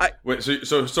Wait,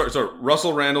 so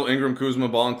Russell, Randle, Ingram, Kuzma,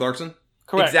 Ball, and Clarkson.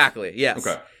 Correct. Exactly. Yes.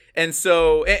 Okay. And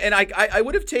so, and I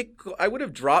would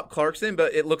have dropped Clarkson,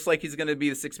 but it looks like he's going to be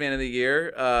the 6th man of the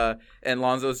year. And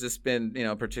Lonzo's just been,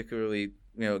 particularly,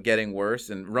 getting worse.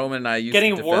 And Roman and I used to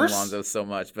defend Lonzo so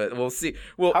much, but we'll see.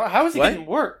 Well, how is he getting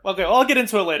worse? Okay, well, I'll get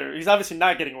into it later. He's obviously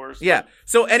not getting worse. Yeah.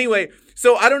 So anyway,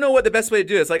 I don't know what the best way to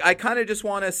do this. I kind of just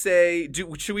want to say,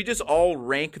 should we just all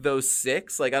rank those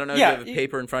 6? I don't know if you have a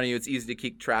paper in front of you. It's easy to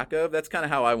keep track of. That's kind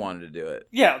of how I wanted to do it.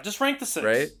 Yeah, just rank the 6.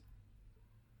 Right.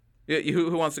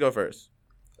 Who wants to go first?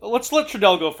 Let's let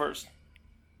Trudell go first.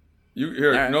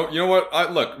 Right. No, you know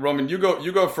what? Look, Roman, you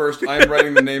go first. I am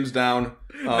writing the names down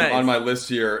Nice. on my list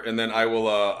here, and then I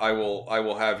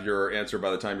will have your answer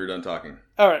by the time you're done talking.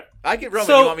 All right. I get Roman.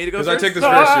 You want me to go first? Because I take this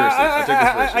very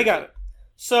seriously. I got it.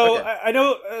 So Okay.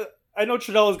 I know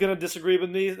Trudell is going to disagree with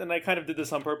me, and I kind of did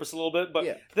this on purpose a little bit. But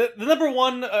Yeah. the number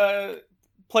 1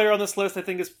 player on this list, I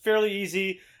think, is fairly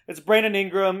easy. It's Brandon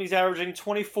Ingram. He's averaging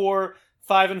 24,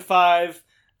 5 and 5.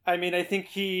 I mean, I think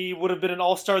he would have been an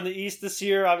all-star in the East this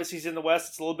year. Obviously, he's in the West.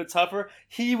 It's a little bit tougher.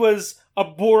 He was a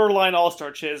borderline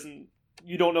all-star, Chiz, and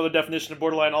you don't know the definition of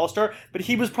borderline all-star, but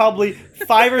he was probably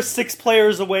 5 or 6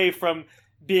 players away from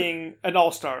being an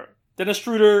all-star. Dennis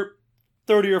Schroeder,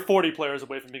 30 or 40 players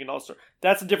away from being an all-star.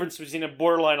 That's the difference between a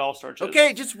borderline all-star, Chiz.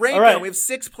 Okay, just rank All right. them. We have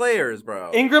 6 players,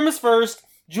 bro. Ingram is first.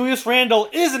 Julius Randle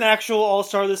is an actual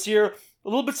all-star this year. A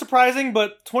little bit surprising,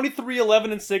 but 23,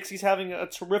 11, and 6. He's having a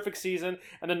terrific season,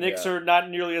 and the Knicks are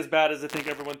not nearly as bad as I think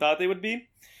everyone thought they would be.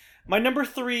 My number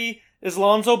 3 is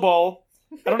Lonzo Ball.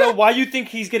 I don't know why you think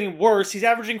he's getting worse. He's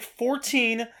averaging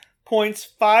 14 points,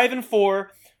 5 and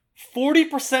 4,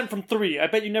 40% from 3. I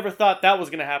bet you never thought that was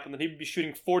going to happen, that he would be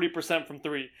shooting 40% from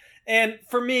 3. And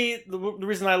for me, the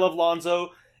reason I love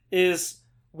Lonzo is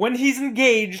when he's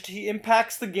engaged, he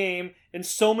impacts the game in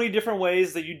so many different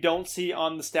ways that you don't see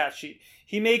on the stat sheet.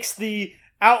 He makes the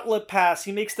outlet pass.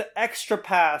 He makes the extra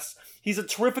pass. He's a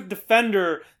terrific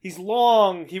defender. He's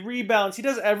long. He rebounds. He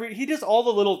does all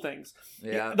the little things.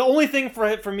 Yeah. The only thing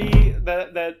for me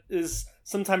that is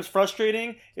sometimes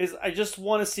frustrating is I just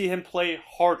want to see him play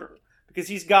harder because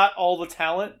he's got all the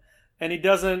talent and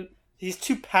he's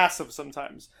too passive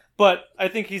sometimes. But I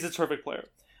think he's a terrific player.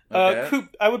 Okay.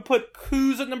 I would put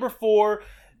Kuz at number 4.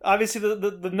 Obviously,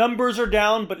 the numbers are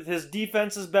down, but his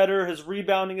defense is better. His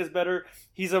rebounding is better.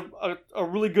 He's a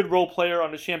really good role player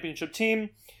on a championship team.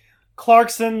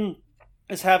 Clarkson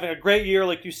is having a great year,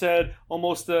 like you said,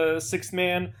 almost the 6th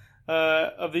man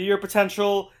of the year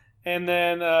potential. And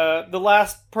then the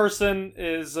last person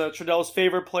is Trudell's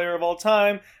favorite player of all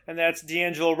time, and that's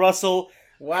D'Angelo Russell.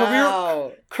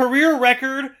 Wow. Career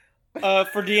record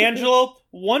for D'Angelo,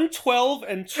 112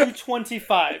 and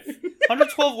 225.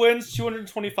 112 wins,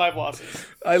 225 losses.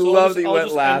 I love that you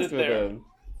went last with him.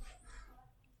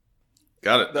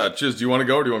 Got it. Chiz, do you want to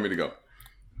go or do you want me to go?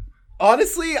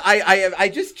 Honestly, I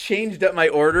just changed up my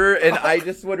order, and I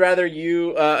just would rather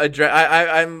you address.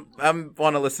 I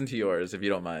want to listen to yours if you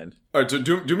don't mind. All right, so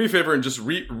do me a favor and just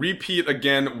repeat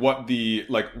again what the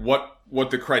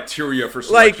criteria for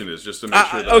selection is, just to make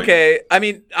sure that. Okay, I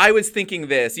mean, I was thinking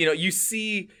this.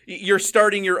 You're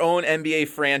starting your own NBA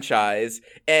franchise,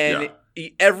 and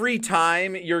every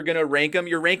time you're gonna rank them,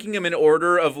 you're ranking them in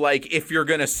order of if you're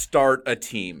gonna start a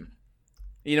team.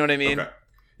 You know what I mean? Okay.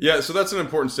 Yeah, so that's an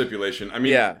important stipulation. I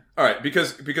mean, all right,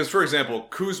 because for example,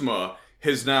 Kuzma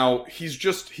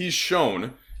he's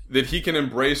shown that he can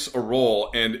embrace a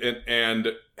role and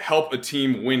help a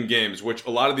team win games, which a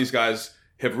lot of these guys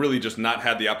have really just not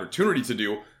had the opportunity to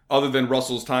do, other than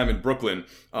Russell's time in Brooklyn.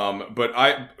 But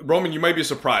Roman, you might be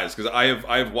surprised because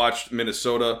I have watched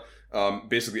Minnesota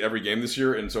basically every game this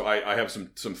year, and so I have some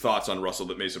thoughts on Russell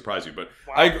that may surprise you. But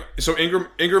so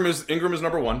Ingram is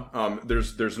number 1.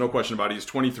 There's no question about it. He's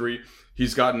 23.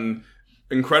 He's gotten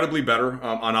incredibly better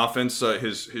on offense.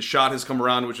 His shot has come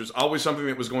around, which is always something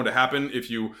that was going to happen. If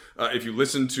you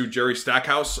listen to Jerry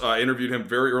Stackhouse, I interviewed him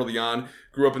very early on.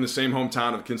 Grew up in the same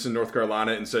hometown of Kinston, North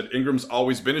Carolina, and said Ingram's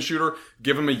always been a shooter.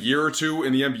 Give him a year or 2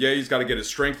 in the NBA. He's got to get his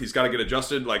strength. He's got to get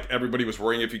adjusted. Everybody was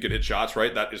worrying if he could hit shots,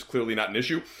 right? That is clearly not an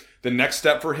issue. The next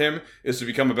step for him is to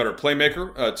become a better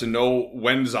playmaker, to know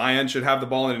when Zion should have the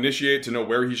ball and initiate, to know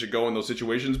where he should go in those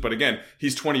situations. But again,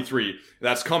 he's 23.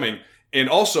 That's coming. And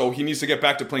also, he needs to get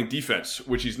back to playing defense,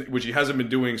 which he hasn't been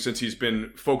doing since he's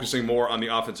been focusing more on the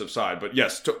offensive side. But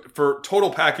yes, for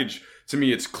total package, to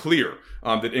me, it's clear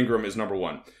that Ingram is number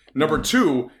one. Number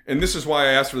two, and this is why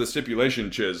I asked for the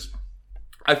stipulation, Chiz,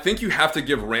 I think you have to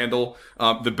give Randall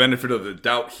the benefit of the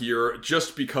doubt here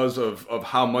just because of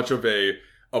how much of a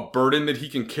burden that he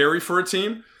can carry for a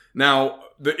team. Now,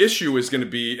 the issue is going to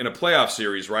be in a playoff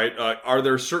series, right? Are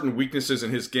there certain weaknesses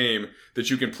in his game that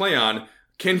you can play on?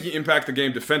 Can he impact the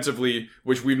game defensively,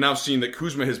 which we've now seen that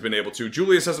Kuzma has been able to?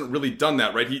 Julius hasn't really done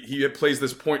that, right? He plays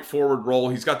this point forward role.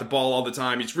 He's got the ball all the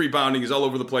time. He's rebounding. He's all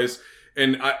over the place.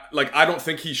 And I don't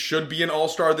think he should be an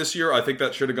all-star this year. I think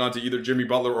that should have gone to either Jimmy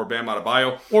Butler or Bam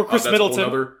Adebayo. Or Chris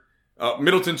Middleton.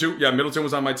 Middleton too. Yeah, Middleton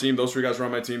was on my team. Those three guys were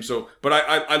on my team. So, but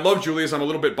I love Julius. I'm a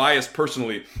little bit biased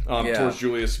personally towards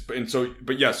Julius. And so,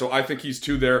 so I think he's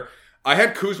two there. I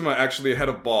had Kuzma actually ahead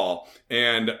of Ball.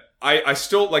 And I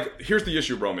still, like, here's the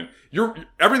issue, Roman.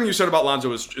 Everything you said about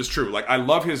Lonzo is true. Like, I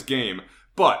love his game,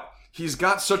 but he's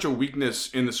got such a weakness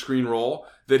in the screen roll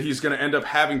that he's going to end up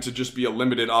having to just be a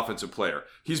limited offensive player.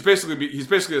 He's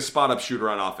basically a spot-up shooter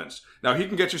on offense. Now, he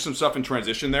can get you some stuff in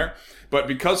transition there, but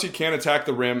because he can't attack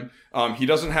the rim, he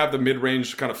doesn't have the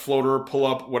mid-range kind of floater,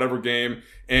 pull-up, whatever game,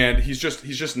 and he's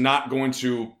just not going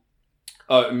to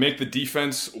make the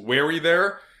defense wary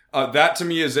there. That, to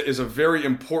me, is a very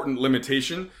important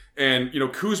limitation. And,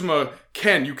 Kuzma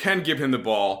you can give him the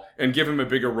ball and give him a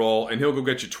bigger role, and he'll go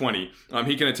get you 20.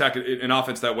 He can attack an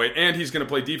offense that way, and he's going to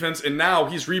play defense. And now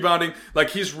he's rebounding. Like,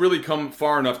 he's really come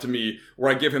far enough to me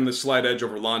where I give him the slight edge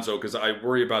over Lonzo because I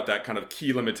worry about that kind of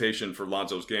key limitation for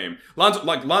Lonzo's game.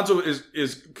 Lonzo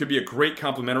could be a great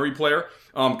complementary player.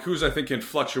 Kuz, I think, can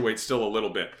fluctuate still a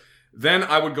little bit. Then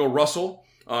I would go Russell.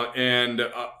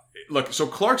 So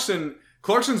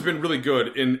Clarkson's been really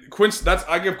good in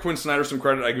I give Quinn Snyder some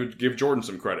credit. I give Jordan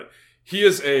some credit. He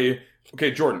is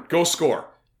Jordan, go score.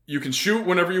 You can shoot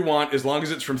whenever you want as long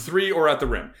as it's from three or at the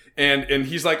rim. And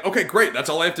he's like, okay, great. That's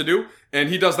all I have to do. And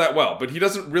he does that well, but he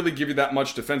doesn't really give you that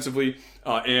much defensively.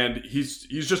 And he's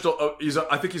just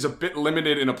I think he's a bit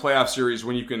limited in a playoff series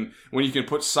when you can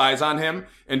put size on him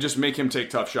and just make him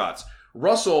take tough shots.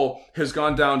 Russell has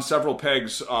gone down several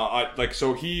pegs.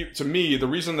 To me, the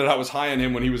reason that I was high on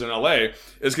him when he was in LA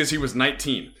is because he was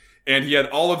 19. And he had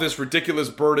all of this ridiculous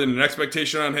burden and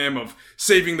expectation on him of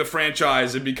saving the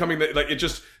franchise and becoming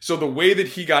so the way that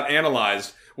he got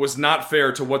analyzed was not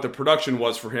fair to what the production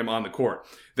was for him on the court.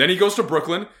 Then he goes to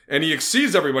Brooklyn and he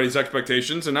exceeds everybody's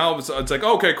expectations. And now it's like,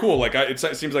 okay, cool. Like it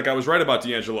seems like I was right about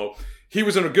D'Angelo. He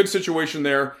was in a good situation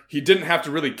there. He didn't have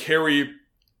to really carry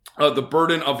the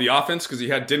burden of the offense because he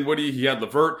had Dinwiddie, he had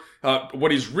LeVert.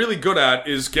 What he's really good at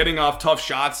is getting off tough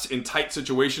shots in tight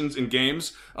situations in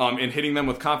games and hitting them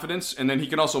with confidence. And then he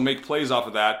can also make plays off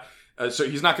of that. So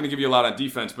he's not going to give you a lot on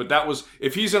defense. But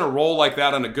if he's in a role like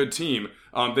that on a good team,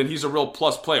 then he's a real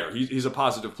plus player. He's a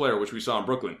positive player, which we saw in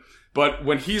Brooklyn. But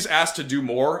when he's asked to do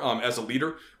more as a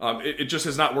leader, it just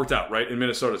has not worked out, right, in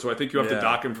Minnesota. So I think you have to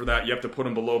dock him for that. You have to put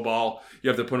him below Ball. You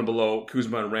have to put him below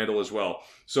Kuzma and Randall as well.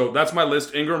 So that's my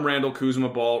list. Ingram, Randall, Kuzma,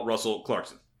 Ball, Russell,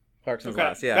 Clarkson. Clarkson's okay.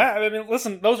 last, yeah. I mean,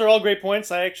 listen, those are all great points.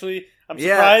 I'm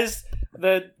surprised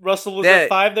that Russell was at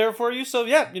 5 there for you. So,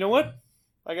 yeah, you know what?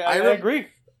 I agree.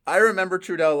 I remember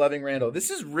Trudell loving Randall. This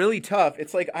is really tough.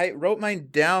 It's like I wrote mine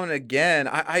down again.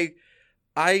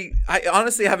 I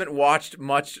honestly haven't watched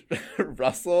much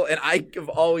Russell, and I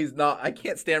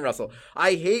can't stand Russell.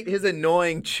 I hate his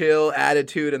annoying chill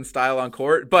attitude and style on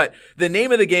court, but the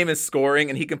name of the game is scoring,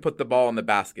 and he can put the ball in the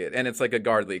basket, and it's like a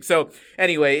guard league. So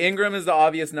anyway, Ingram is the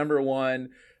obvious number one.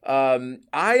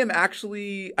 I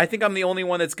think I'm the only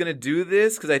one that's going to do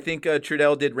this because I think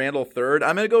Trudell did Randall third.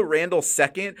 I'm going to go Randall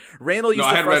second. Randall used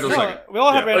to had Randall second. We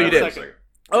all have Randall second.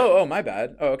 Oh, my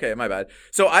bad. Oh, okay, my bad.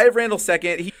 So I have Randall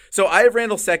second.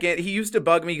 He used to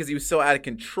bug me because he was so out of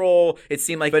control. It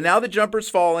seemed like, but now the jumper's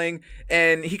falling,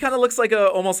 and he kind of looks like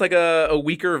almost like a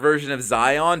weaker version of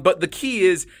Zion. But the key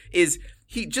is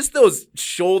he just those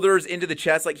shoulders into the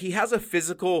chest. Like he has a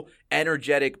physical,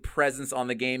 energetic presence on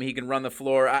the game. He can run the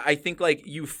floor. I think like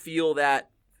you feel that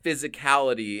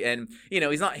physicality, and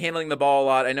he's not handling the ball a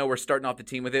lot. I know we're starting off the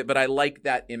team with it, but I like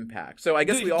that impact. So I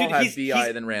guess we all have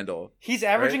BI than Randall. He's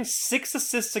averaging 6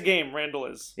 assists a game. Randall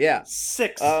is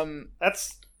 6.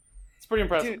 That's pretty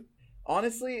impressive. Dude,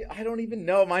 honestly, I don't even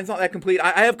know. Mine's not that complete.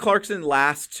 I have Clarkson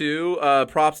last too.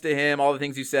 Props to him, all the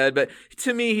things you said. But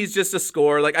to me, he's just a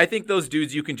scorer. Like I think those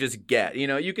dudes you can just get.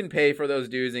 You can pay for those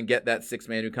dudes and get that 6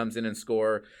 man who comes in and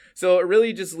score. So it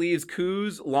really just leaves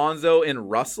Kuz, Lonzo, and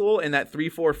Russell in that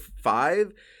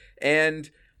 3-4-5.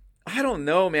 And I don't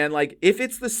know, man. Like if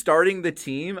it's the starting the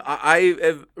team,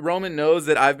 Roman knows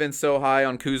that I've been so high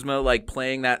on Kuzma, like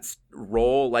playing that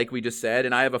role, like we just said,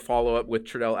 and I have a follow up with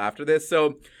Trudell after this.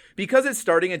 So because it's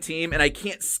starting a team, and I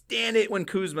can't stand it when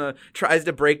Kuzma tries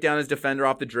to break down his defender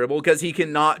off the dribble because he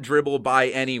cannot dribble by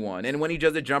anyone. And when he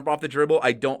does a jump off the dribble,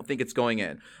 I don't think it's going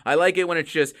in. I like it when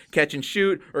it's just catch and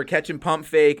shoot or catch and pump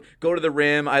fake, go to the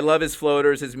rim. I love his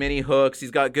floaters, his mini hooks.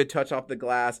 He's got good touch off the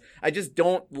glass. I just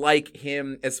don't like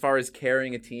him as far as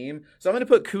carrying a team. So I'm going to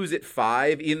put Kuz at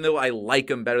 5, even though I like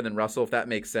him better than Russell, if that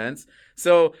makes sense.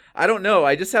 So I don't know.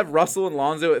 I just have Russell and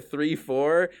Lonzo at 3,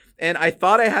 4. And I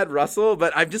thought I had Russell,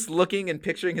 but I'm just looking and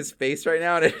picturing his face right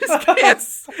now, and I just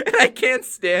can't, and I can't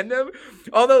stand him.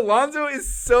 Although Lonzo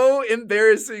is so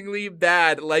embarrassingly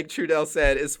bad, like Trudell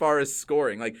said, as far as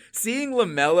scoring. Like, seeing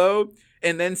LaMelo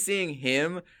and then seeing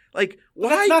him, like, why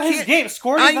That's not can't... his game.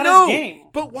 Scoring is I not know, his game.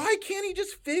 but why can't he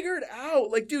just figure it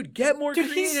out? Like, dude, get more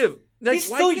Dude, creative. Like, he's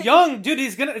still young, dude.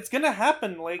 It's gonna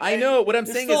happen. Like, I know. What I'm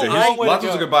saying is,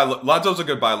 Lonzo's a good buy. Lonzo's a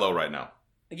good buy low right now.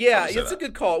 Yeah, it's a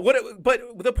good call.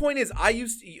 But the point is,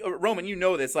 Roman, you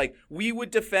know this. Like, we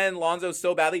would defend Lonzo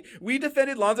so badly. We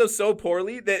defended Lonzo so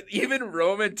poorly that even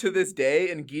Roman to this day,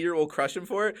 and Geeter will crush him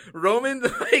for it. Roman,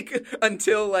 like,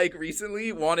 until like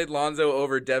recently, wanted Lonzo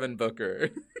over Devin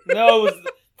Booker. No,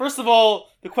 first of all,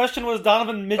 the question was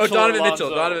Donovan Mitchell. Oh,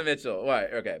 Donovan Mitchell. Why?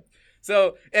 Okay.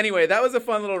 So anyway, that was a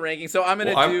fun little ranking. So I'm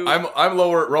gonna do. I'm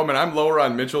lower, Roman. I'm lower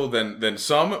on Mitchell than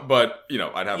some, but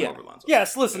I'd have him over Lonzo.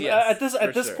 Yes, listen. Yes,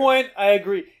 at this point, I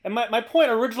agree. And my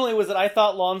point originally was that I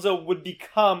thought Lonzo would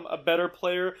become a better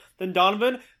player than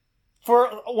Donovan. For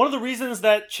one of the reasons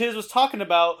that Chiz was talking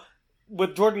about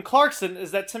with Jordan Clarkson is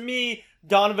that to me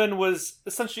Donovan was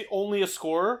essentially only a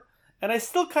scorer. And I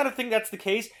still kind of think that's the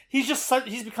case. He's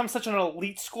become such an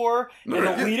elite scorer and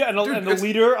a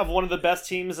leader of one of the best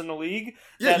teams in the league.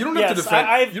 Yeah, you don't have to defend.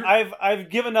 I've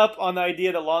given up on the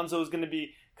idea that Lonzo is going to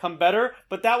become better,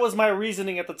 but that was my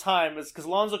reasoning at the time, is because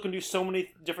Lonzo can do so many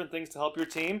different things to help your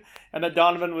team, and that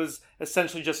Donovan was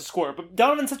essentially just a scorer. But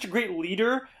Donovan's such a great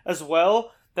leader as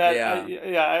well.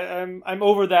 I'm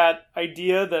over that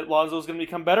idea that Lonzo's going to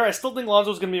become better. I still think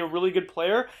Lonzo's going to be a really good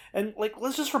player. And, like,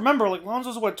 let's just remember, like,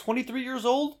 Lonzo's, 23 years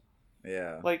old?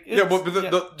 Yeah. Like, you don't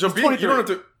have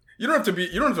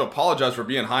to apologize for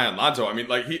being high on Lonzo. I mean,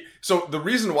 like, so the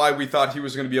reason why we thought he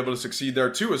was going to be able to succeed there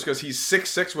too is because he's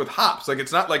 6'6" with hops. Like,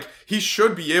 it's not like he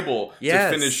should be able to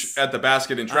finish at the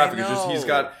basket in traffic. It's just he's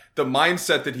got the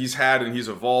mindset that he's had, and he's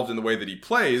evolved in the way that he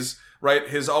plays. Right,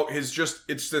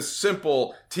 it's this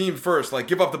simple team first, like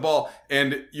give up the ball,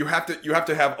 and you have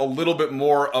to have a little bit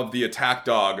more of the attack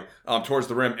dog towards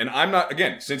the rim. And I'm not,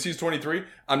 again, since he's 23,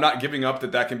 I'm not giving up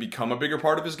that can become a bigger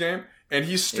part of his game, and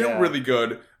he's still really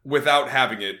good without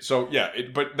having it. So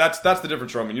but that's the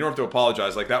difference, Roman. You don't have to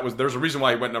apologize. Like there's a reason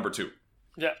why he went number 2.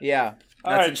 Yeah,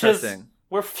 all right, interesting.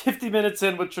 We're 50 minutes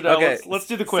in with Trudell. Okay. Let's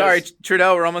do the quiz. Sorry,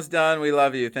 Trudell, we're almost done. We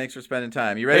love you. Thanks for spending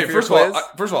time. You ready for your quiz? quiz?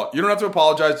 First of all, you don't have to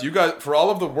apologize. You guys, for all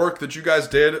of the work that you guys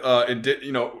did,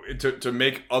 to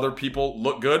make other people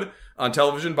look good on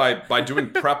television by doing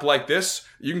prep like this.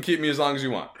 You can keep me as long as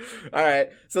you want. All right.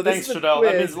 So this Thanks, is a Trudell.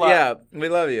 quiz. That means a lot. Yeah, we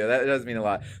love you. That does mean a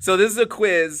lot. So this is a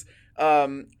quiz.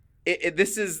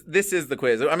 This is the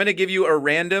quiz. I'm going to give you a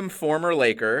random former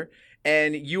Laker,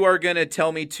 and you are going to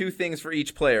tell me 2 things for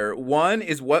each player. 1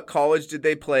 is what college did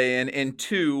they play in, and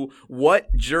 2,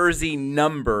 what jersey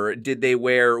number did they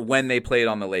wear when they played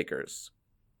on the Lakers.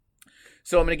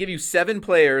 So I'm going to give you 7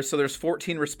 players, so there's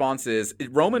 14 responses.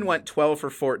 Roman went 12 for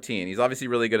 14. He's obviously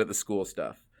really good at the school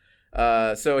stuff.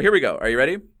 So here we go. Are you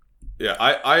ready? Yeah,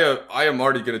 I am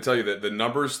already going to tell you that the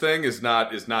numbers thing is not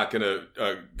going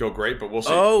to go great, but we'll see.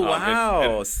 Oh,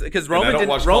 wow. Because Roman I don't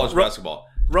watch college basketball.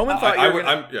 Roman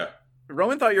thought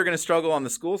Roman thought you were going to struggle on the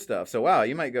school stuff. So wow,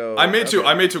 you might go. I made to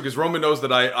because Roman knows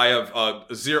that I have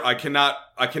zero. I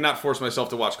cannot force myself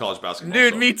to watch college basketball.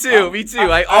 Dude, so. Me too.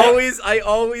 I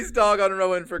always dog on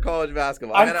Roman for college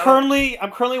basketball. I'm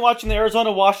currently watching the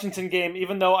Arizona-Washington game,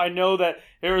 even though I know that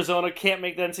Arizona can't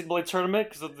make the NCAA tournament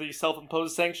because of the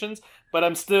self-imposed sanctions. But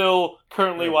I'm still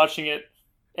currently watching it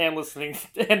and listening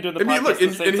and doing the podcast. Look,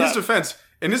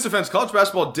 in his defense, college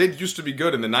basketball did used to be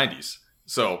good in the 90s.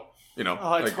 So.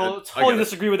 I totally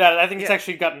disagree with that. I think it's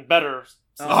actually gotten better.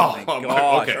 Oh my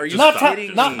gosh! Okay. Are you not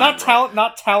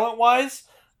talent wise,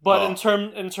 but in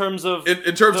terms of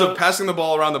passing the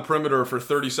ball around the perimeter for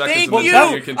 30 seconds. Thank and you.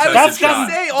 I was going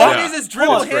to say all it is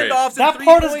dribble handoffs. That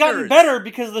part has gotten better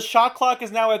because the shot clock is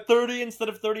now at 30 instead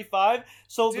of 35.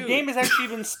 So the game has actually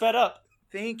been sped up.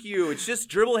 Thank you. It's just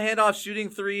dribble handoffs, shooting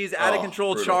threes, out of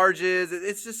control charges.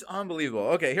 It's just unbelievable.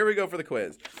 Okay, here we go for the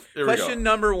quiz. Question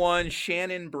number 1,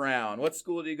 Shannon Brown. What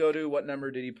school did he go to? What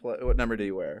number did he play? What number did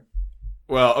he wear?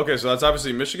 Well, okay, so that's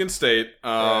obviously Michigan State.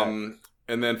 And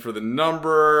then for the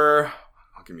number,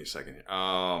 give me a second here.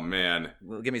 Oh, man.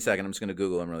 Well, give me a second. I'm just going to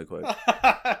Google him really quick.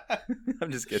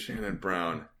 I'm just kidding. Shannon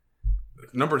Brown.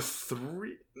 Number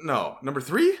 3? No. Number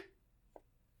 3?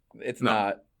 It's No.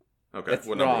 not. Okay. It's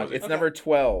what wrong. number was it? It's number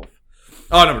 12.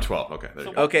 Oh, number 12. Okay. There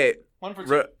you go. Okay. 1 for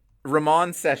 2.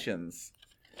 Ramon Sessions.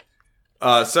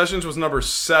 Sessions was number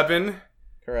 7.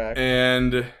 Correct.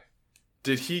 And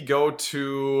did he go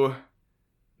to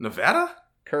Nevada?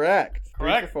 Correct.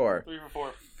 3 for 4. 3 for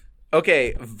 4.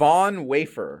 Okay. Von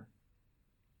Wafer.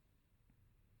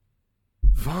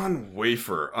 Von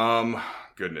Wafer.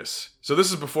 Goodness. So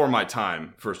this is before my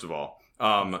time, first of all.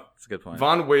 That's a good point.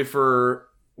 Von Wafer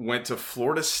went to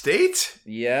Florida State?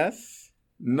 Yes.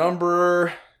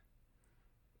 Number...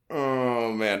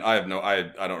 Oh, man. I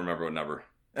don't remember what number.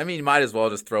 I mean, you might as well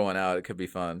just throw one out. It could be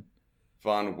fun.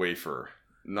 Von Wafer.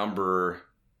 Number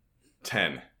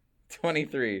 10.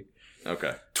 23.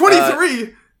 Okay.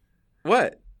 23?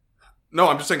 What? No,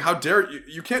 I'm just saying, how dare you?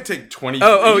 You can't take 23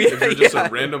 yeah, if you're just yeah. a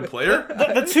random player.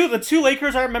 The two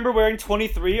Lakers I remember wearing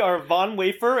 23 are Von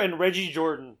Wafer and Reggie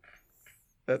Jordan.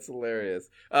 That's hilarious.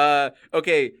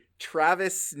 Okay,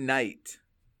 Travis Knight.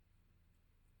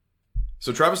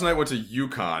 So Travis Knight went to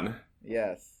UConn.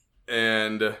 Yes.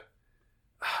 And,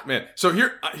 man, so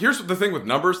here's the thing with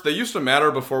numbers. They used to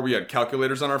matter before we had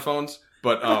calculators on our phones.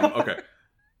 But, okay.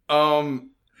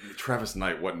 Travis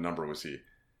Knight, what number was he?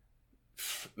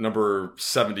 Number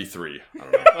 73.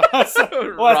 I don't know.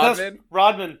 Rodman.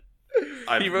 Rodman.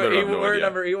 I He literally have no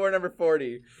idea. wore number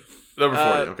 40. Number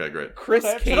 40. Okay, great.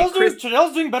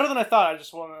 Trudell's doing better than I thought. I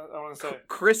want to say.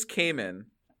 Chris Kaman.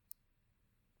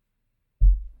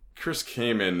 Chris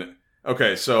Kaman.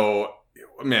 Okay, so,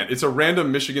 man, it's a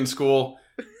random Michigan school.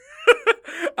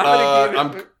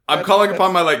 I'm calling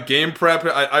upon my game prep. So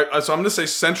I'm going to say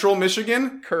Central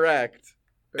Michigan. Correct.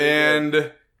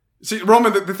 And see,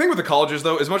 Roman, the thing with the colleges,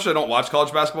 though, as much as I don't watch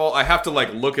college basketball, I have to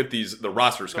look at the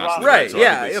rosters constantly. Right, So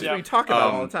yeah. I We talk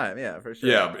about it all the time. Yeah, for sure.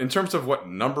 Yeah, in terms of what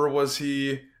number was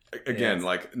he? Again,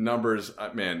 Yes. numbers,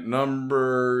 man,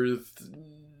 number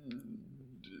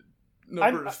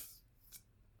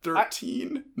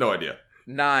 13? No idea.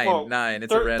 9. Well, 9.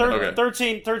 It's a random. Okay.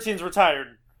 13's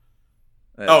retired.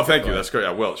 Oh, thank you. That's great.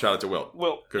 Yeah, Wilt. Shout out to Wilt.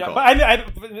 Will. Good Yeah, call. but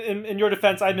in your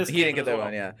defense, I missed. He didn't Kaman get that as well.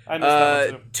 one, yeah. I missed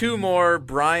that one too. 2 more.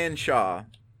 Brian Shaw.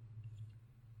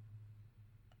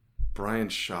 Brian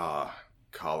Shaw,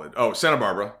 college. Oh, Santa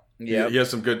Barbara. Yeah. He has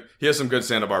some good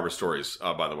Santa Barbara stories,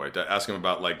 by the way. To ask him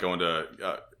about going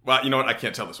to well, you know what? I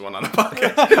can't tell this one on a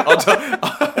podcast. I'll tell.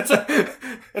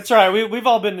 It's all right. We've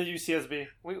all been to UCSB.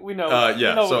 We know. Yeah.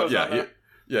 We know So what goes on there.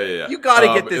 yeah. You got to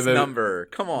get this and then number.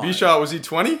 Come on. Bishaw, was he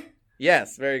 20?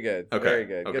 Yes, very good. Okay. Very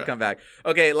good. Okay. Good comeback.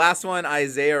 Okay, last one,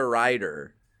 Isaiah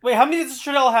Ryder. Wait, how many does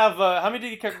Trudell have? How many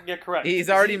did he get correct? He's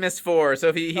already missed 4, so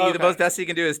if he Okay. the most best he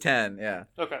can do is 10. Yeah.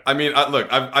 Okay. I mean, look,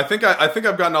 I think I've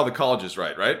gotten all the colleges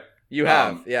right? You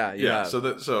have. You have. So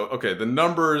okay, the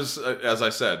numbers, as I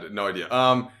said, no idea.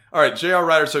 All right, J.R.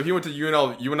 Ryder. So he went to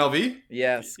UNLV.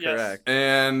 Yes, Yes. correct.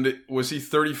 And was he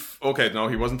 30? Okay, no,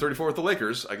 he wasn't 34 with the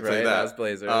Lakers. I can tell you that. As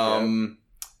Blazer.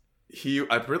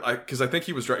 Because I think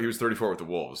he was 34 with the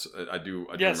Wolves. I do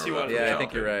Yes, remember he that. was. Yeah, I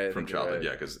think you're right. From I think you're childhood, right.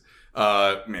 yeah. Because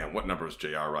man, what number was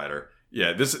J.R. Ryder?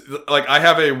 Yeah, this I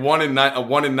have a 1 in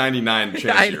 99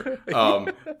 chance I here.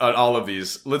 On all of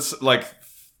these, let's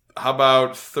how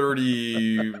about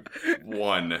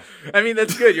 31? I mean,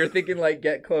 that's good. You're thinking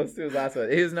get close to his last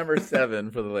one. He was number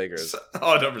 7 for the Lakers.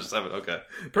 Oh, number 7. Okay,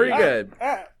 Pretty good.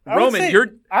 I would Roman, say you're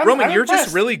I'm just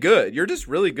impressed. really good. You're just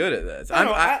really good at this.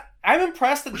 I'm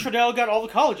impressed that Trudell got all the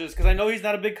colleges because I know he's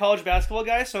not a big college basketball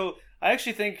guy. So I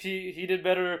actually think he did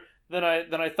better than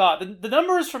I thought. The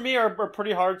numbers for me are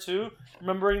pretty hard too.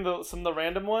 Remembering some of the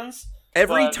random ones.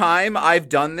 Every But- time I've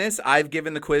done this, I've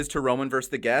given the quiz to Roman versus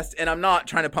the guest, and I'm not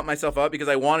trying to pump myself up because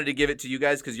I wanted to give it to you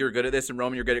guys because you're good at this, and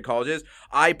Roman, you're good at colleges.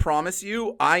 I promise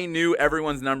you, I knew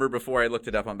everyone's number before I looked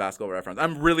it up on Basketball Reference.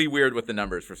 I'm really weird with the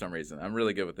numbers for some reason. I'm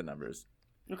really good with the numbers.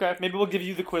 Okay, maybe we'll give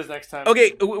you the quiz next time.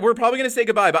 Okay, we're probably going to say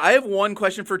goodbye, but I have one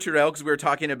question for Trudell because we were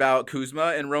talking about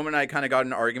Kuzma, and Roman and I kind of got in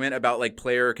an argument about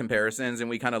player comparisons, and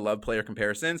we kind of love player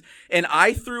comparisons. And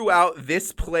I threw out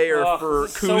this player for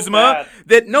this is so Kuzma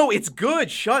bad. no, it's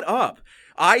good. Shut up.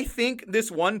 I think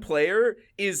this one player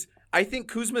I think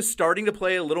Kuzma's starting to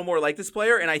play a little more like this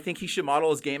player, and I think he should model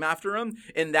his game after him,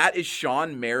 and that is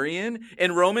Sean Marion.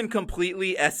 And Roman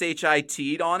completely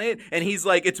SHIT'd on it, and he's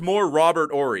like, it's more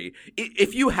Robert Horry.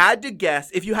 If you had to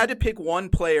guess, if you had to pick one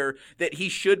player that he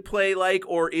should play like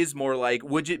or is more like,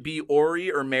 would it be Horry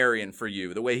or Marion for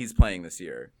you, the way he's playing this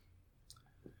year?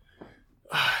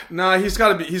 Nah, he's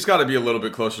got to be a little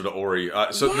bit closer to Horry.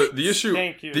 So the issue,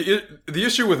 Thank you. the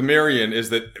issue with Marion is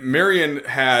that Marion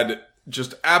had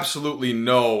just absolutely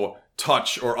no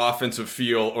touch or offensive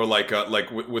feel or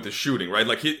with the shooting, right?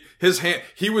 Like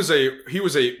he was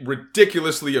a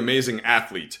ridiculously amazing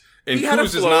athlete. And he had a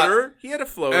floater. He had a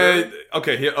floater.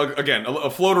 Again,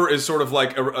 a floater is sort of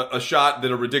like a shot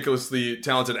that a ridiculously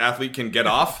talented athlete can get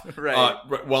off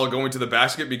while going to the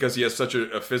basket because he has such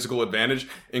a physical advantage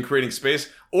in creating space.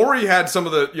 Or he had some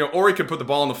of the, or he could put the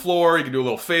ball on the floor. He could do a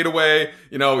little fadeaway.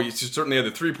 He certainly had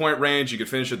the 3-point range. He could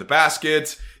finish at the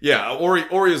basket. Yeah,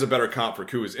 Ori is a better comp for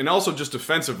Kuz. And also just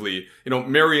defensively,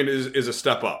 Marion is a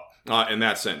step up. In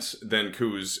that sense, than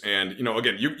Kuz. And,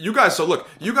 again, you guys, so look,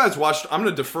 you guys watched, I'm going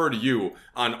to defer to you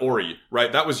on Ori,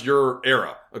 right? That was your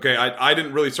era, okay? I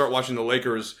didn't really start watching the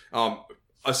Lakers,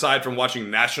 aside from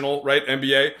watching national, right,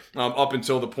 NBA, up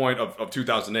until the point of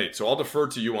 2008. So I'll defer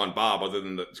to you on Bob, other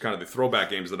than the kind of the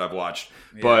throwback games that I've watched.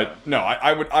 Yeah. But no,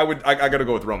 I got to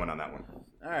go with Roman on that one.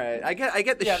 All right, I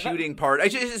get the shooting part.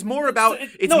 It's more about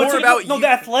the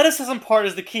athleticism part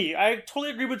is the key. I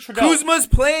totally agree with Trudell. Kuzma's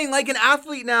playing like an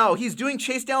athlete now. He's doing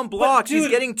chase down blocks. He's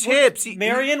getting tips.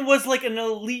 Marion was like an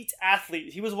elite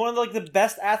athlete. He was one of the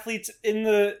best athletes in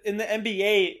the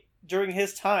NBA during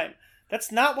his time.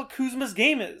 That's not what Kuzma's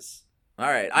game is. All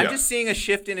right, I'm just seeing a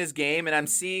shift in his game, and I'm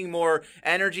seeing more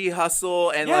energy, hustle,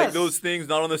 and like those things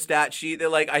not on the stat sheet. They're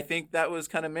like, I think that was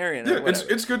kind of Marion. Yeah,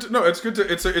 it's good to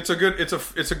it's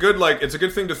a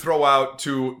good thing to throw out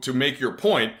to make your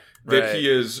point that he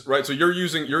is right. So you're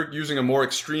using a more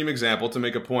extreme example to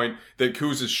make a point that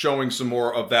Kuz is showing some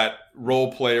more of that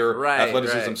role player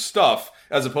athleticism stuff,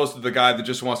 as opposed to the guy that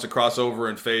just wants to cross over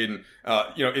and fade. And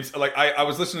it's like I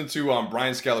was listening to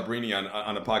Brian Scalabrine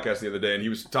on a podcast the other day, and he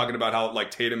was talking about how like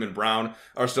Tatum and Brown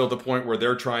are still at the point where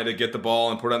they're trying to get the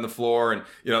ball and put it on the floor and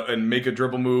and make a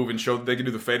dribble move and show that they can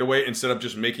do the fadeaway instead of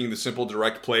just making the simple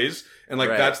direct plays. And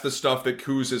that's the stuff that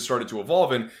Kuz has started to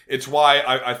evolve in. It's why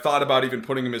I thought about even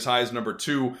putting him as high as number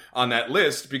 2 on that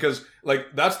list, because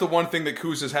that's the one thing that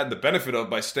Kuz has had the benefit of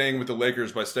by staying with the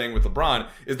Lakers, by staying with LeBron,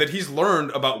 is that he's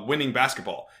learned about winning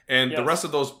basketball. And the rest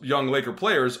of those young Laker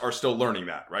players are still learning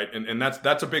that, right? And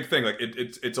that's a big thing. Like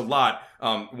it's a lot.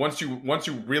 Once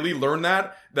you really learn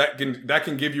that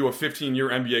can give you a 15-year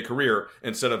NBA career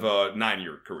instead of a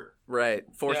 9-year career. Right.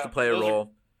 Forced to play a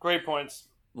role. Great points.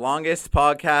 Longest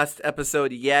podcast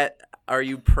episode yet. Are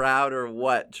you proud or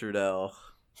what, Trudell?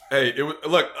 Hey,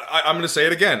 look, I'm going to say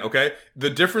it again, okay? The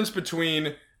difference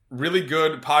between really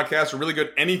good podcasts or really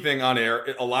good anything on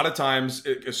air, a lot of times,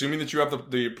 assuming that you have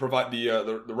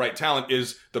the right talent,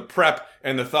 is the prep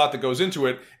and the thought that goes into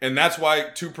it. And that's why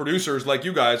 2 producers like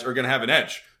you guys are going to have an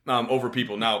edge over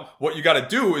people. Now, what you got to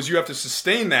do is you have to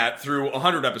sustain that through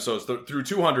 100 episodes, through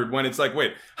 200, when it's like,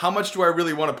 wait, how much do I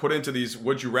really want to put into these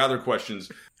would you rather questions?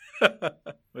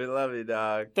 We love you,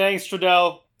 dog. Thanks,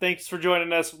 Trudell. Thanks for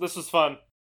joining us. This was fun.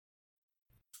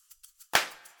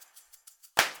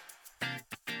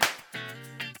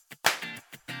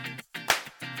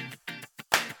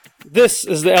 This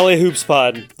is the LA Hoops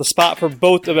Pod, the spot for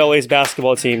both of LA's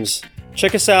basketball teams.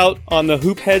 Check us out on the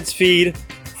Hoop Heads feed,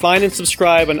 find and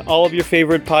subscribe on all of your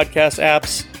favorite podcast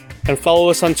apps, and follow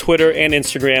us on Twitter and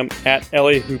Instagram at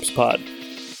LA Hoops Pod.